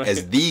world right.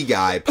 as the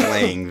guy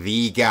playing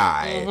the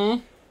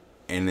guy,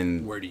 and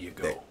then where do you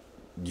go?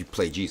 You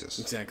play Jesus.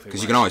 Exactly.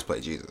 Because you can always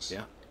play Jesus.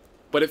 Yeah.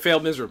 But it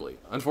failed miserably,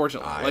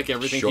 unfortunately. Like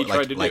everything he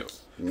tried to do.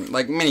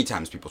 Like many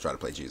times people try to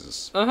play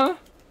Jesus. You know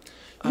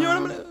what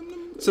I'm gonna...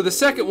 So the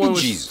second one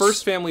was Jesus.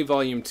 First Family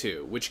Volume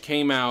 2, which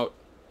came out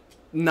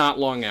not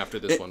long after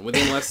this one,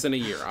 within less than a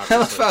year,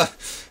 obviously.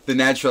 The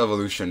natural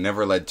evolution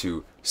never led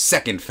to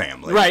Second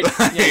Family. Right.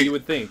 Yeah, you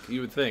would think.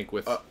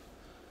 With...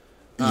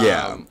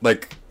 yeah.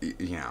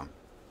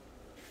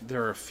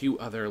 There are a few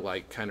other,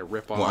 kind of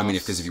rip-offs. Well, I mean,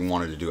 because if you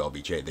wanted to do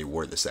LBJ, they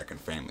were the Second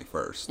Family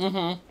first.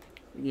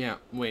 Yeah,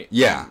 wait.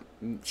 Yeah.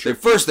 Sure.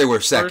 First they were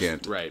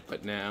second. Right,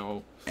 but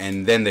now...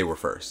 And then they were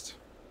first.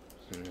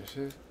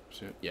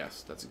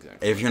 Yes, that's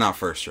exactly If right. you're not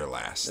first, you're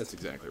last. That's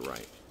exactly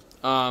right.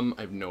 I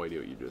have no idea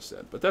what you just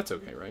said, but that's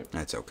okay, right?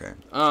 That's okay.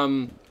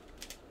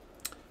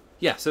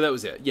 Yeah, so that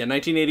was it. Yeah,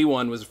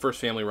 1981 was the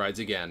first Family Rides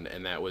again,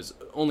 and that was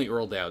only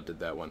Earl Dowd did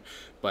that one.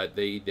 But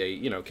they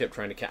kept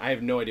trying to. I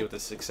have no idea what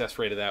the success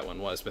rate of that one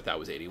was, but that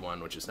was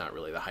 81, which is not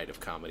really the height of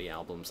comedy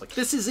albums. Like,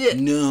 this is it.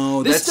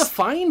 No, this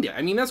defined it.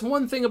 I mean, that's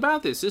one thing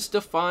about this. This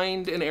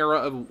defined an era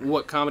of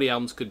what comedy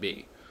albums could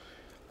be.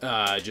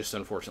 Just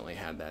unfortunately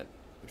had that.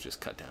 It was just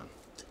cut down.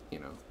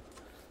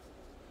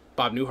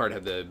 Bob Newhart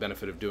had the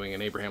benefit of doing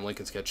an Abraham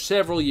Lincoln sketch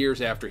several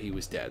years after he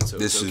was dead, so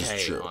this it's okay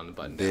is true. on the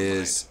button down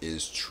This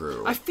is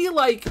true. I feel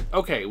like,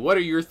 okay, what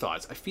are your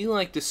thoughts? I feel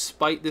like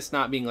despite this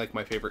not being like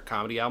my favorite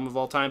comedy album of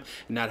all time,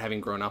 and not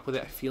having grown up with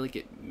it, I feel like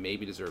it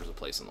maybe deserves a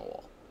place on the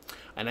wall.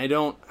 And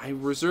I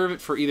reserve it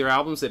for either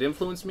albums that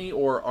influence me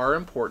or are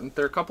important.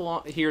 There are a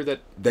couple here that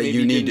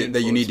you need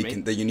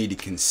to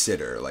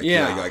consider. Like,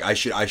 I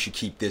should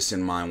keep this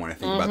in mind when I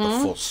think about the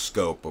full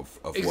scope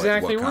of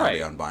exactly what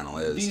comedy right. on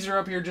vinyl is. These are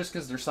up here just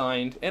because they're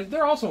signed, and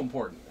they're also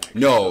important.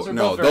 Actually.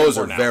 Those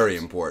are very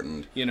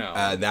important.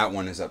 That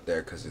one is up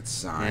there because it's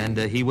signed.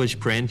 And he was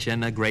Prince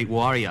and a great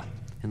warrior.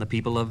 And the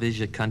people of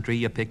his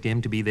country picked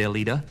him to be their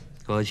leader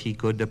because he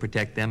could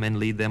protect them and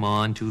lead them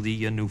on to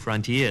the new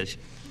frontiers.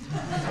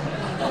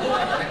 Tell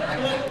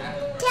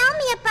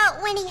me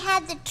about when he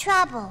had the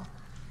trouble.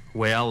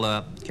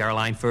 Well,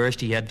 Caroline, first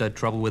he had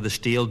trouble with the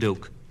Steel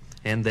Duke.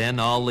 And then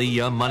all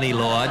the money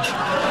lords...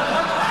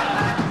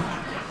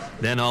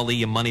 Then all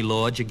the money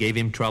lords gave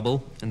him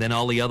trouble. And then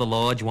all the other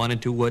lords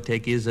wanted to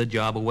take his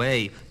job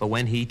away. But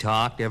when he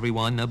talked,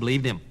 everyone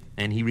believed him.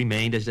 And he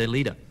remained as their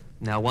leader.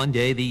 Now, one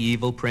day, the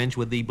evil prince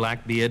with the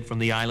black beard from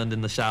the island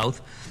in the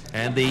south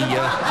and the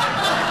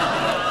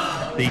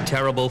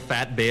terrible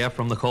fat bear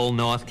from the cold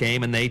north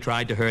came, and they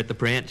tried to hurt the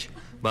prince.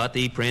 But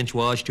the prince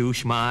was too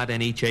smart,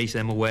 and he chased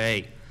them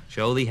away.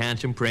 So the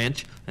handsome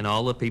prince and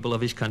all the people of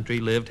his country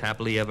lived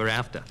happily ever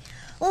after.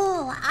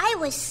 Oh, I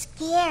was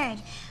scared.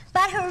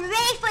 But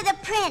hooray for the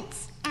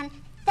prince. And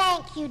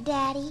thank you,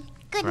 Daddy.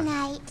 Good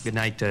night. Good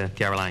night,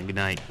 Caroline. Good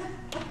night.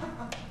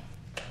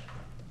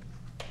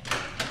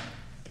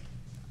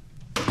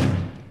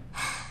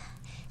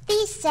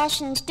 These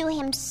sessions do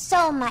him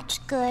so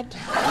much good.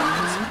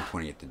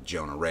 Pointing at the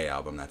Jonah Ray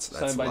album, that's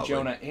signed by lovely.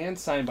 Jonah and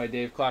signed by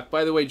Dave Clark.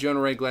 By the way, Jonah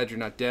Ray, glad you're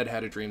not dead.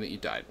 Had a dream that you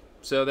died.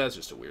 So that's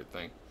just a weird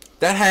thing.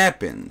 That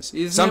happens.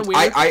 Isn't it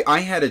weird? I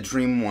had a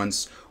dream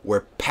once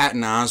where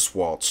Patton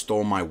Oswalt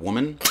stole my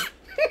woman.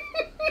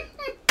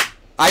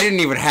 I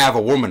didn't even have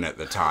a woman at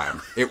the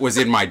time. It was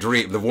in my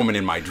dream, the woman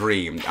in my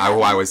dream,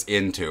 who I was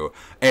into,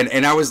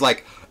 and I was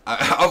like,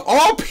 of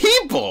all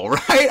people,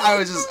 right? I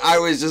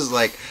was just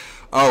like,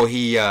 oh,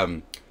 he.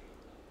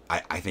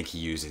 I think he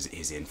uses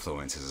his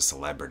influence as a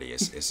celebrity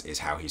is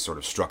how he sort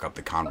of struck up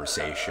the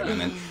conversation,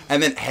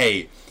 and then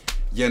hey,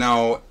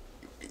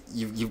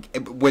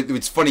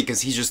 it's funny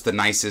because he's just the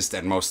nicest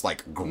and most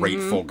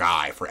grateful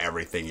guy for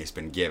everything he's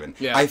been given.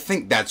 Yeah. I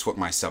think that's what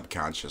my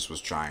subconscious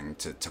was trying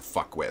to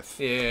fuck with.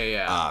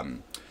 Yeah.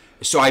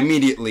 So I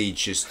immediately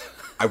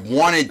I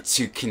wanted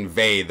to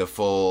convey the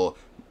full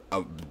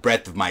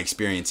breadth of my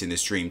experience in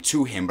this dream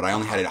to him, but I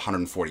only had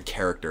 140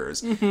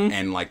 characters,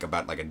 and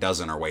about a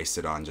dozen are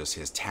wasted on just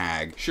his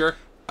tag. Sure.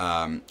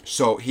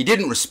 So he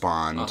didn't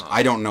respond.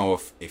 I don't know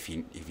if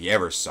he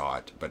ever saw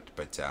it,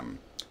 but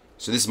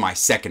so this is my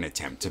second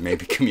attempt to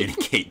maybe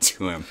communicate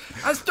to him.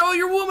 I stole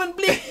your woman,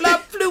 bleep,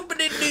 blop,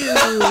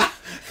 floopity-doo.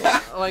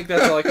 Like,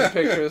 that's all I can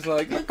picture. It's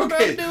like, look what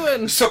I'm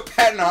doing. So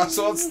Patton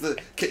Oswalt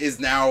is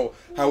now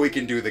how we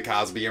can do the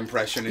Cosby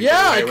impression.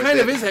 Yeah, it kind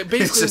of is. It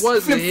basically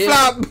was flip,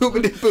 flop,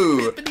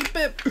 boopity-boo.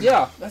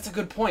 Yeah, that's a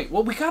good point.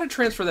 Well, we got to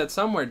transfer that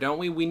somewhere, don't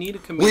we? We need a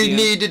comedian. We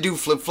need to do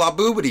flip, flop,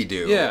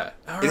 boopity-doo. Yeah,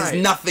 all right. It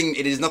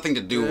has nothing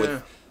to do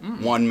with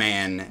one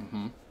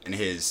man and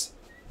his...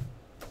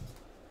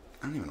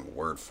 I don't even have a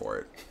word for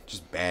it.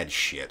 Just bad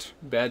shit.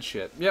 Bad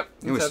shit. Yep.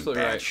 It was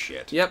absolutely bad right.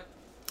 shit. Yep.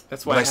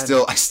 That's why. But I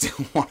still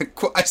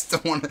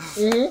want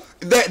to.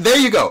 There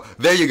you go.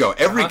 There you go.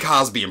 Every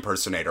Cosby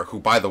impersonator,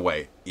 who by the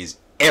way is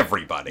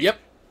everybody. Yep.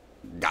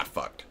 Got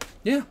fucked.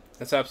 Yeah,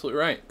 that's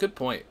absolutely right. Good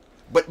point.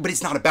 But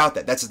it's not about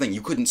that. That's the thing.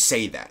 You couldn't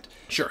say that.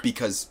 Sure.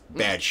 Because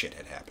bad shit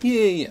had happened.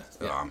 Yeah.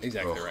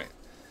 Exactly right.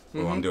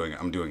 Well, I'm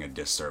doing a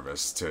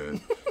disservice to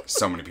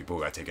so many people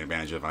who got taken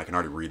advantage of, and I can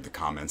already read the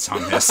comments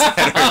on this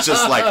that are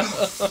just like,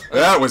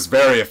 that was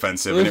very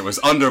offensive, and it was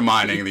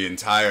undermining the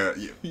entire.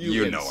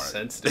 You know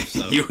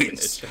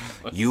it.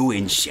 You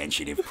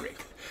insensitive prick.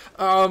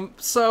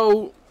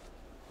 So,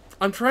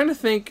 I'm trying to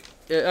think.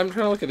 I'm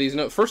trying to look at these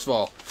notes. First of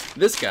all,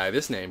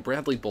 this name,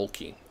 Bradley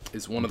Bolke,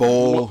 is one of the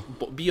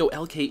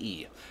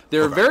Bolke.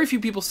 There are very few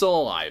people still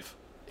alive.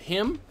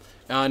 Him.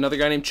 Another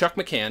guy named Chuck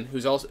McCann,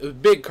 who's also a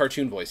big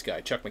cartoon voice guy,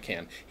 Chuck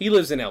McCann. He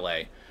lives in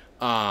L.A.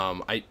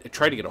 I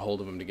tried to get a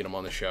hold of him to get him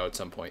on the show at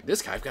some point.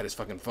 This guy, I've got his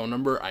fucking phone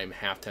number. I'm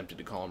half tempted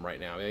to call him right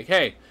now. Be like,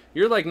 hey,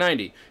 you're like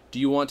 90. Do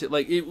you want to,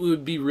 like, it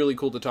would be really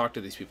cool to talk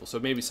to these people. So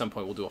maybe some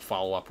point we'll do a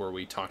follow-up where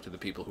we talk to the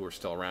people who are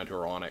still around who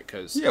are on it.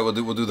 Cause, yeah, we'll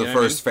do the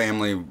first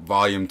Family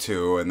Volume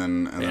 2 and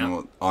then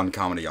we'll, on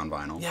Comedy on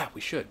Vinyl. Yeah, we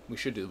should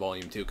do the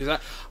Volume 2 because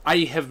I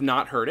have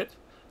not heard it.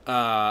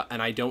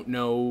 And I don't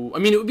know. I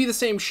mean, it would be the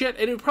same shit,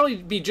 and it would probably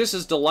be just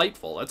as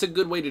delightful. That's a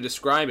good way to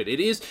describe it. It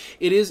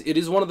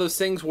is one of those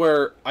things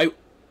where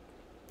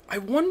I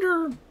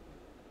wonder,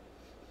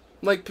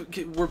 like,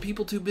 were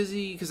people too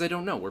busy? Because I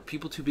don't know. Were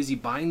people too busy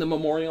buying the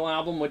Memorial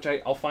album, which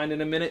I'll find in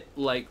a minute?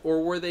 Like,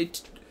 or were they?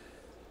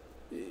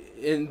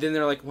 And then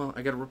they're like, well,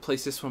 I got to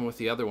replace this one with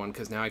the other one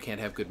because now I can't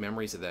have good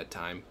memories of that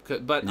time.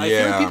 But I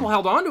feel like people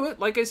held on to it.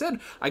 Like I said,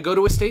 I go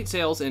to estate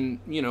sales, and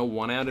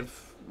one out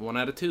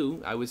of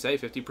two, I would say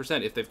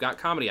 50%, if they've got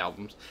comedy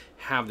albums,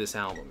 have this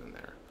album in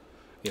there.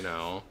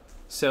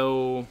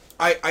 So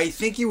I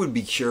think you would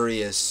be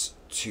curious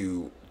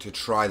to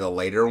try the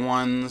later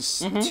ones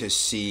to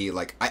see,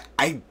 like,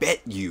 I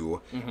bet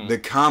you the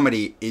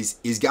comedy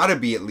is got to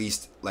be at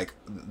least, like,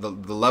 the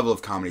level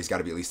of comedy has got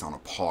to be at least on a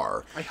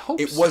par. I hope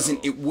it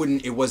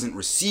wasn't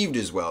received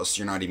as well, so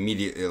you're not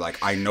immediately like,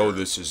 I know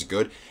this is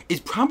good.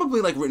 It's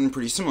probably, like, written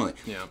pretty similarly.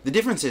 Yeah. The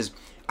difference is,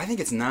 I think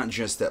it's not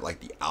just that, like,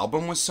 the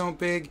album was so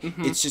big.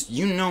 It's just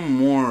you know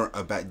more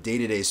about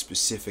day-to-day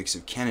specifics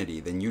of Kennedy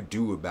than you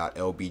do about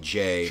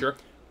LBJ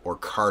or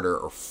Carter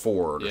or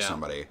Ford or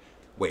somebody.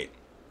 Wait.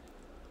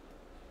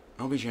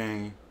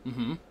 LBJ.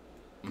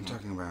 I'm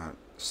talking about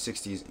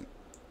 60s.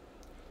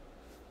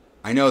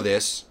 I know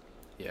this.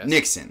 Yes.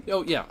 Nixon.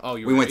 Oh, yeah. Oh,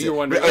 you're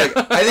wondering.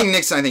 I think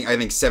Nixon, I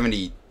think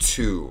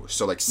 72.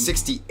 So, like,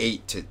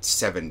 68 to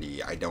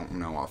 70, I don't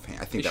know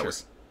offhand. I think that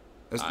was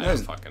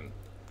fucking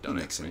don't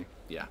Nixon.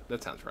 Yeah,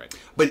 that sounds right.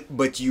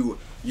 But you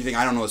think,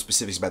 I don't know the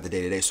specifics about the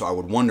day-to-day, so I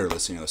would wonder,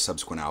 listening to the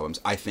subsequent albums,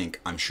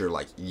 I'm sure,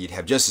 like, you'd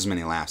have just as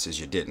many laughs as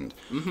you didn't.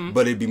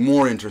 But it'd be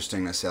more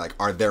interesting to say, like,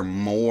 are there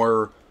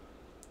more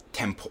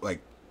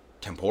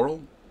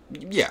temporal?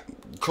 Yeah,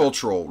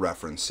 cultural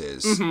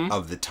references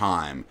of the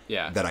time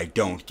that I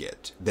don't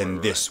get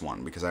than this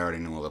one, because I already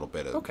knew a little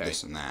bit of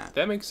this and that.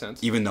 That makes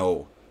sense. Even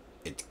though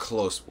it's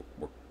close,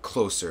 we're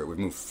closer, we've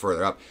moved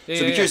further up. So I'd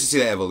be curious to see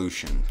that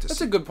evolution.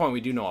 That's a good point. We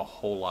do know a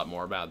whole lot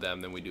more about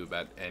them than we do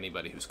about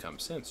anybody who's come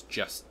since,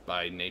 just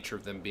by nature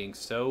of them being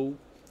so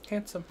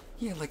handsome.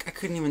 Yeah, like, I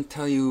couldn't even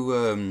tell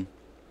you,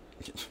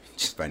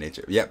 just by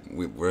nature. Yeah,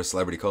 we're a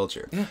celebrity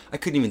culture. Yeah. I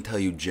couldn't even tell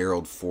you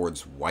Gerald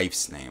Ford's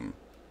wife's name.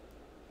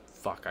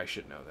 Fuck, I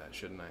should know that,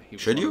 shouldn't I?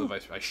 Should you?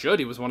 I should.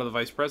 He was one of the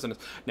vice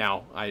presidents.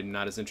 Now, I'm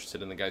not as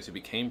interested in the guys who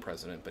became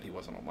president, but he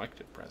wasn't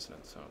elected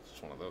president, so it's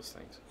just one of those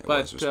things. It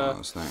was just one of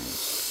those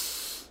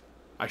things.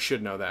 I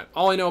should know that.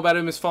 All I know about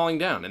him is falling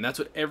down, and that's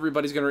what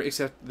everybody's going to...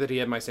 Except that he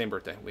had my same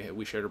birthday.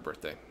 We shared a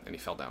birthday, and he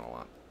fell down a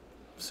lot.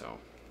 So,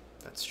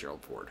 that's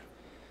Gerald Ford.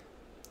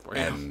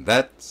 And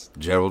that's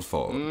Gerald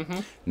Ford.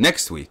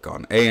 Next week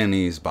on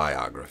A&E's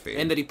biography.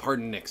 And that he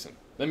pardoned Nixon.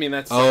 I mean,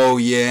 that's... Oh,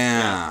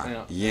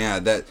 yeah. Yeah,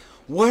 that...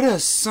 What a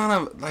son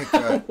of, like...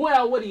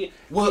 well, what do you...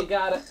 Well, you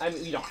gotta... I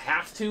mean, you don't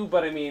have to,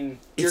 but I mean,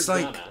 it's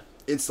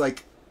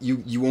like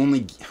you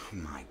only... Oh,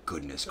 my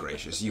goodness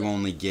gracious. You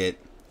only get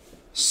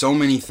so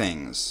many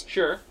things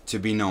to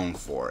be known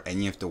for, and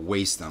you have to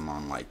waste them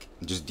on, like,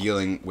 just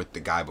dealing with the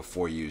guy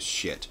before you's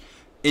shit.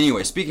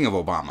 Anyway, speaking of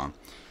Obama...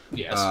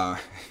 Yes.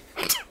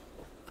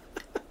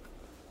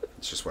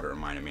 It's just what it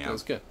reminded me of. That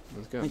was good.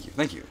 Thank you.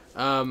 Thank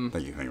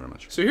you very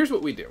much. So here's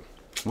what we do.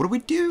 What do we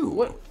do?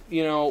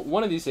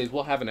 One of these days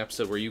we'll have an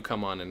episode where you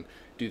come on and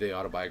do the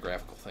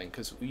autobiographical thing,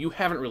 because you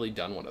haven't really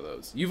done one of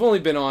those. You've only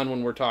been on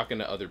when we're talking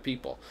to other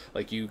people.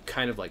 Like, you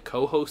kind of, like,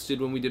 co-hosted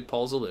when we did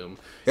Paul Zaloom.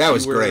 Yeah, it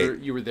was great.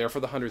 You were there for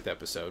the 100th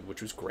episode,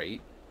 which was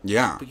great.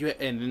 Yeah.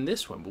 And in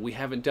this one, but we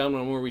haven't done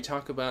one where we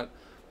talk about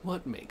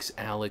what makes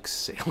Alex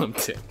Salem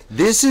tick.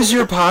 This is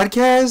your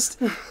podcast?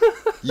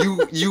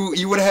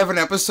 You would have an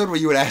episode where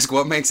you would ask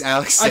what makes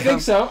Alex Salem?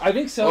 I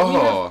think so.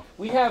 Oh.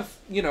 We have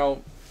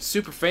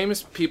super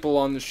famous people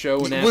on the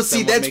show and ask well,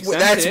 see, them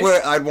that's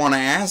where I'd want to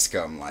ask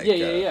them. Like,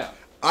 yeah.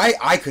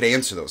 I could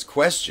answer those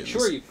questions.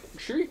 Sure you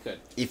could.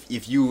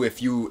 If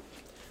you,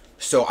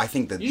 so I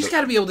think that you just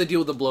got to be able to deal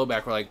with the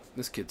blowback. We're like,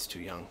 this kid's too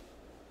young.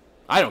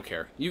 I don't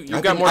care. You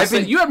got more to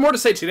say. You have more to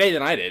say today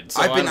than I did.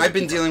 So I've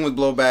been dealing with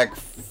blowback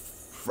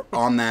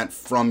on that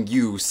from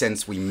you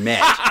since we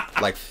met,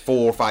 like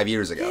 4 or 5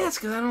 years ago. Yes,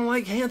 because I don't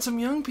like handsome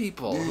young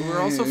people who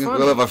are also funny.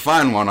 Well, if I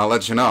find one, I'll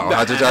let you know. All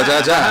right.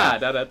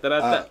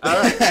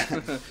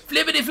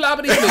 Flippity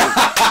floppity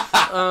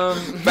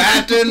flip.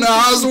 Patton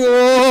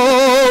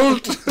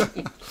Oswalt.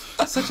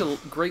 Such a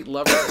great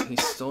lover. He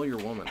stole your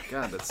woman.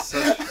 God, that's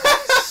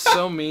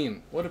so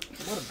mean. What a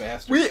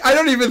bastard. I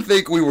don't even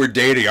think we were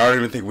dating. I don't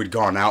even think we'd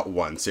gone out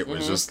once. It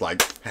was just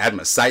like, had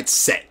my sights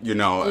set,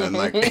 and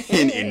like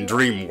in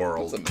Dream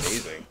World. That's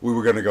amazing. We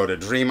were gonna go to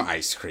Dream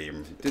Ice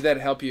Cream. Did that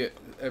help you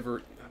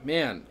ever?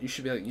 Man, you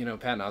should be like,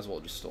 Patton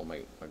Oswalt just stole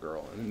my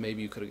girl, and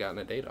maybe you could have gotten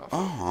a date off.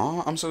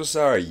 Oh, I'm so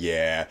sorry.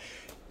 Yeah.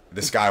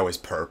 the sky was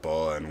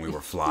purple and we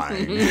were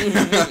flying.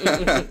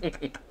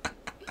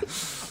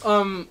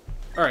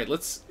 All right,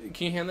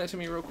 can you hand that to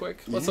me real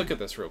quick? Let's look at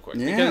this real quick.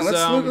 Yeah,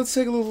 because, let's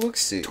take a little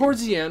look-see.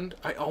 Towards the end,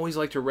 I always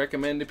like to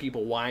recommend to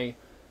people why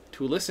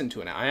to listen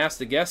to it. I asked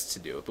the guests to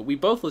do it, but we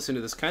both listened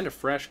to this kind of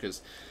fresh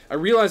because I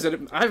realized that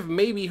I've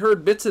maybe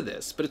heard bits of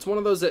this, but it's one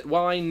of those that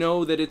while I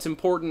know that it's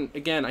important,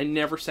 again, I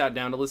never sat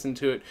down to listen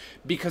to it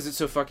because it's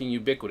so fucking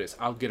ubiquitous.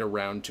 I'll get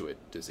around to it.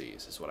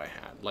 Disease is what I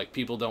had. Like,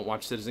 people don't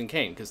watch Citizen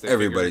Kane because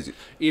everybody's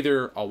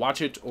either I'll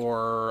watch it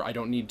or I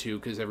don't need to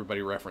because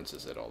everybody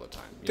references it all the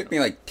time. It took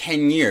me like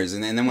 10 years,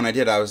 and then when I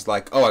did, I was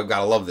like, oh, I've got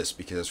to love this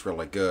because it's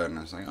really good. And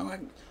I was like, oh,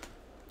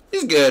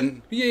 it's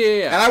good.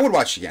 Yeah. And I would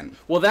watch it again.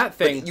 Well, that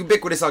thing... But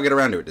ubiquitous, I'll get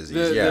around to it,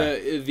 Disease.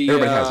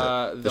 Everybody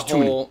has it. The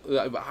whole...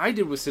 I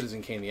did with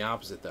Citizen Kane the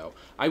opposite, though.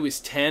 I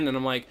was 10, and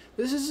I'm like,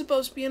 this is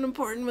supposed to be an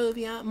important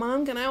movie.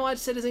 Mom, can I watch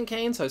Citizen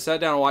Kane? So I sat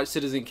down and watched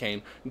Citizen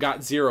Kane,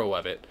 got 0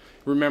 of it,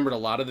 remembered a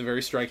lot of the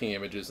very striking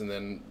images, and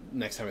then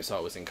next time I saw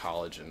it was in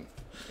college. And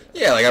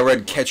yeah, like I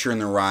read Catcher in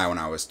the Rye when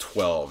I was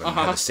 12 and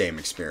had the same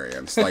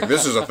experience. Like,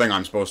 this is a thing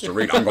I'm supposed to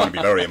read. I'm going to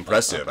be very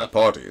impressive at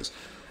parties.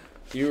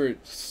 You were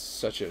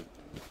such a...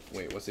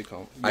 Wait, what's it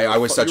called? I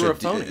was such a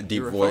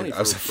deep voice. I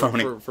was a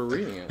phony. For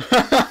reading it.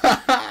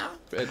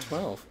 At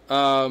 12.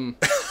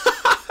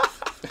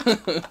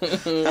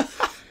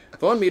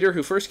 Vaughn Meter,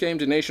 who first came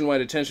to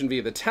nationwide attention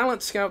via the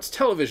Talent Scouts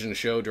television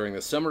show during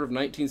the summer of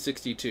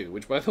 1962,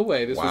 which, by the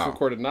way, this was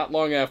recorded not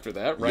long after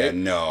that, right? Yeah,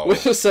 no.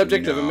 Was the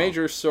subject of a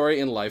major story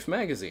in Life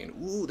magazine.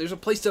 Ooh, there's a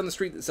place down the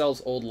street that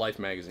sells old Life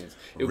magazines.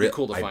 It would be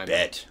cool to find. I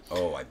bet.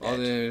 Oh, I bet. Oh,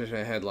 there's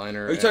a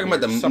headliner. Are you talking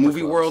about the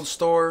Movie World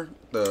store?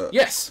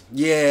 Yes.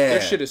 Yeah.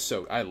 Their shit is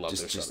so... I love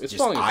their stuff. It's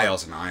just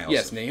aisles and aisles.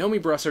 Yes, Naomi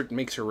Brussard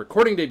makes her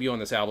recording debut on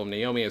this album.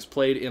 Naomi has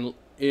played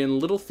in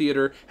Little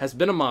Theater, has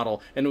been a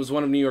model, and was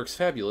one of New York's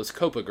fabulous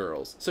Copa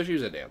girls. So she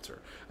was a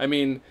dancer. I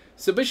mean,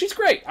 but she's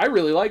great. I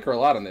really like her a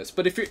lot on this.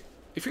 But if you're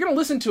gonna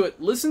listen to it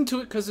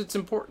because it's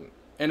important.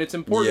 And it's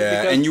important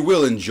because... and you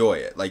will enjoy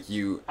it.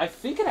 I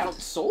think it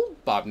outsold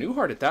Bob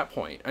Newhart at that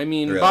point. I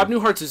mean, really? Bob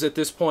Newhart's is at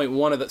this point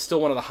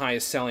still one of the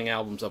highest selling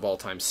albums of all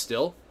time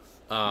still.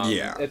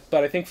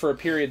 But I think for a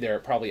period there,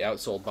 it probably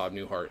outsold Bob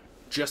Newhart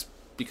just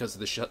because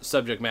of the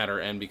subject matter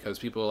and because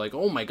people are like,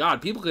 oh my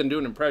god, people can do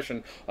an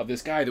impression of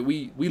this guy that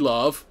we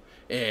love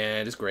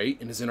and is great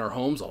and is in our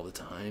homes all the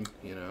time,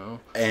 you know?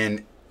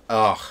 And,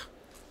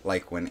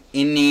 like when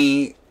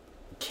any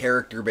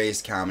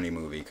character-based comedy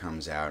movie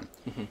comes out,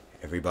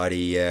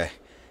 everybody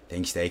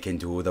thinks they can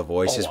do the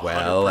voice as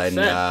well 100%. And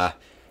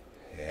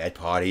at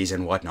parties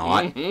and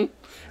whatnot.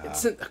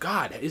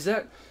 God, is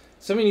that...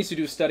 Somebody needs to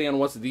do a study on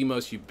what's the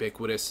most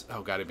ubiquitous...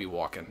 Oh, God, it'd be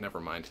Walken.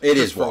 Never mind. It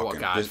is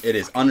Walken. It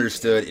is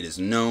understood. It is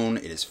known.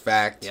 It is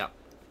fact. Yep.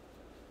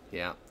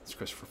 Yeah, it's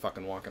Christopher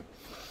fucking Walken.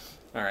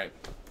 All right.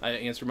 I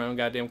answered my own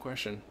goddamn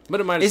question. But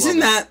it might as well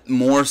Isn't that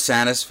more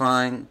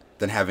satisfying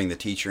than having the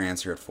teacher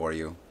answer it for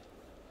you?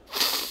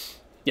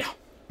 Yeah.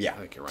 Yeah. I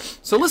think you're right.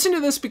 So listen to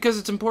this because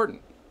it's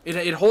important.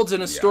 It holds an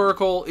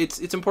historical... Yeah.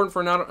 It's important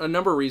for a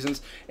number of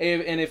reasons.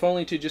 And if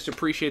only to just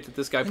appreciate that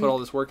this guy put all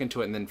this work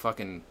into it and then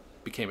fucking...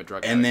 became a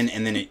drug addict.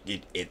 And then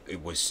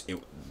it was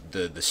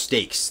the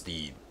stakes,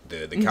 the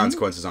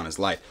consequences on his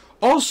life.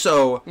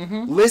 Also,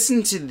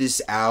 listen to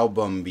this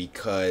album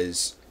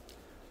because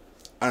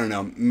I don't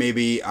know,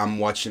 maybe I'm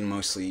watching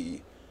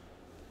mostly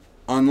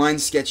online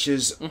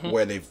sketches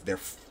where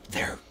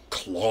they're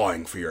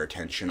clawing for your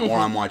attention, or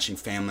I'm watching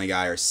Family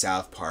Guy or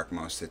South Park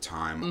most of the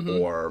time,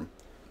 or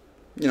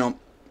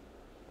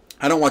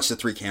I don't watch the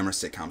 3-camera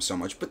sitcom so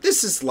much, but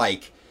this is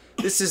like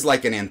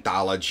an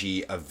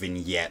anthology of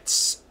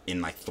vignettes in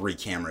like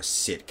 3-camera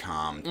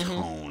sitcom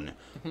tone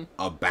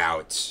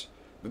about,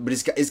 but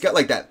it's got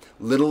like that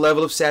little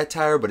level of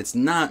satire, but it's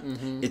not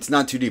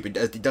too deep.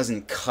 It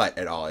doesn't cut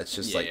at all. It's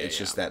just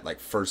just that like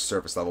first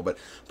surface level. But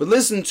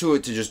listen to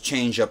it to just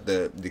change up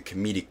the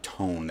comedic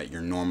tone that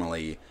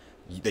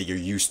you're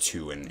used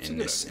to in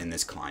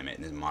this climate,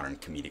 in this modern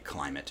comedic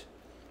climate.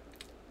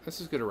 That's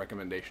as good a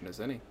recommendation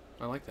as any.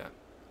 I like that.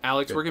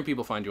 Alex, where can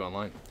people find you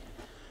online?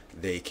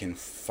 They can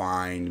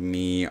find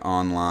me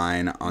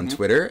online on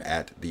Twitter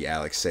at the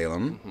Alex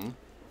Salem.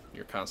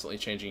 You're constantly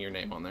changing your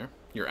name on there.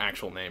 Your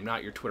actual name,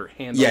 not your Twitter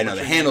handle. Yeah, no,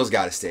 the handle's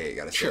got to stay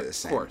the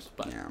same. Of course,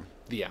 but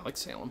the Alex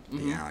Salem.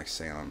 The Alex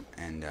Salem.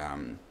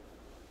 And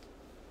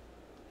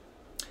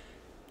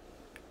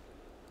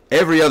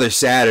every other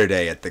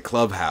Saturday at the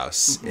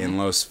Clubhouse in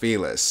Los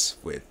Feliz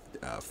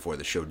for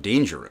the show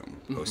Danger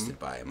Room, hosted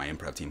by my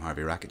improv team,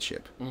 Harvey Rocket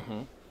Ship.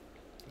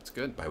 That's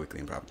good.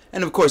 Bi-weekly improv.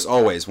 And of course,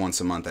 always once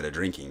a month at a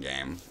drinking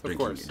game. Of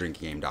course.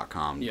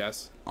 Drinkinggame.com.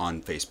 Yes.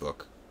 On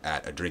Facebook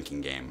at a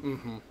drinking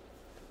game.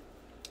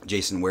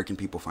 Jason, where can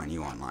people find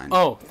you online?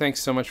 Oh,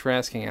 thanks so much for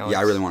asking, Alex. Yeah,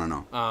 I really want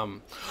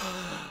to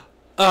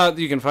know.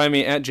 You can find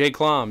me at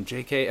jklamm,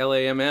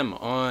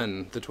 JKLAMM,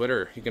 on the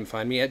Twitter. You can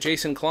find me at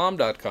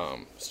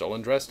jasonclamm.com,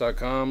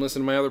 stolendress.com,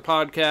 listen to my other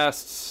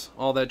podcasts,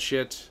 all that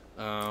shit.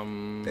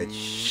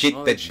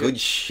 Good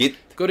shit.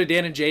 Go to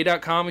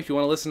danandjay.com if you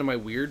want to listen to my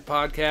weird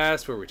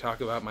podcast where we talk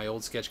about my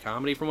old sketch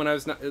comedy from when I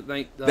was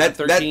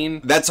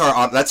 13. That's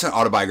an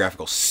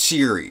autobiographical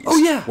series. Oh,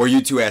 yeah. Where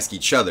you two ask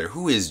each other,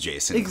 who is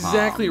Jason?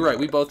 Exactly right.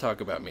 We both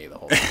talk about me the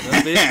whole time.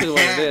 That's basically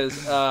what it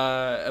is.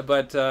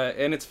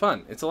 And it's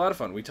fun. It's a lot of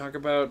fun.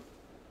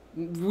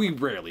 We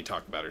rarely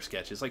talk about our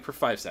sketches. Like, for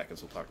 5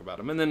 seconds, we'll talk about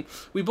them. And then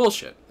we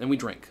bullshit, and we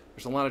drink.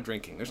 There's a lot of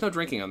drinking. There's no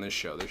drinking on this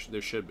show.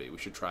 There should be. We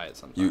should try it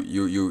sometime.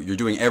 You're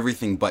doing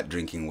everything but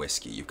drinking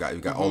whiskey. You've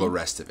got all the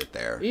rest of it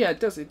there. Yeah, it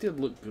does. It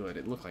did look good.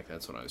 It looked like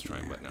that's what I was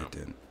trying, but no. It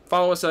did.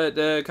 Follow us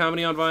at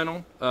Comedy on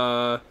Vinyl.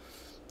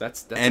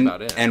 That's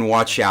about it. And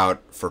watch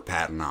out for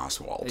Patton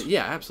Oswalt.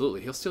 Yeah, absolutely.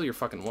 He'll steal your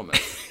fucking woman.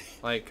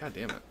 Like, God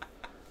damn it.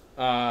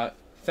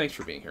 Thanks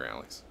for being here,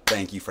 Alex.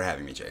 Thank you for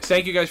having me, Jason.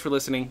 Thank you guys for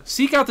listening.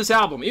 Seek out this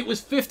album. It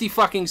was 50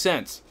 fucking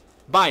cents.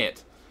 Buy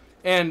it.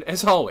 And,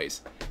 as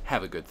always,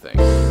 have a good thing.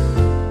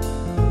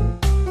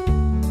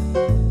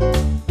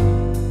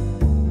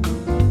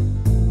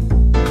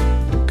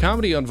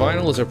 Comedy on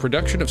Vinyl is a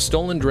production of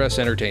Stolen Dress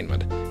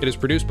Entertainment. It is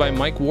produced by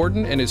Mike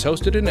Warden and is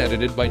hosted and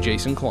edited by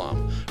Jason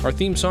Klom. Our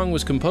theme song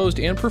was composed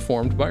and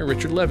performed by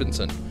Richard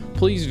Levinson.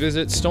 Please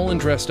visit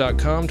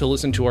stolendress.com to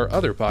listen to our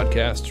other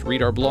podcasts,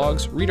 read our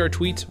blogs, read our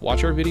tweets,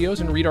 watch our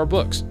videos, and read our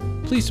books.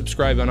 Please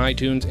subscribe on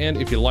iTunes,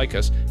 and if you like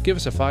us, give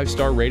us a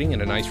 5-star rating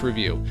and a nice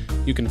review.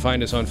 You can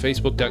find us on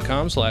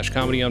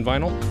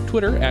facebook.com/comedyonvinyl,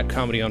 Twitter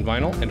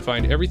 @comedyonvinyl, and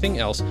find everything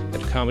else at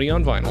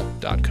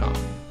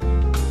comedyonvinyl.com.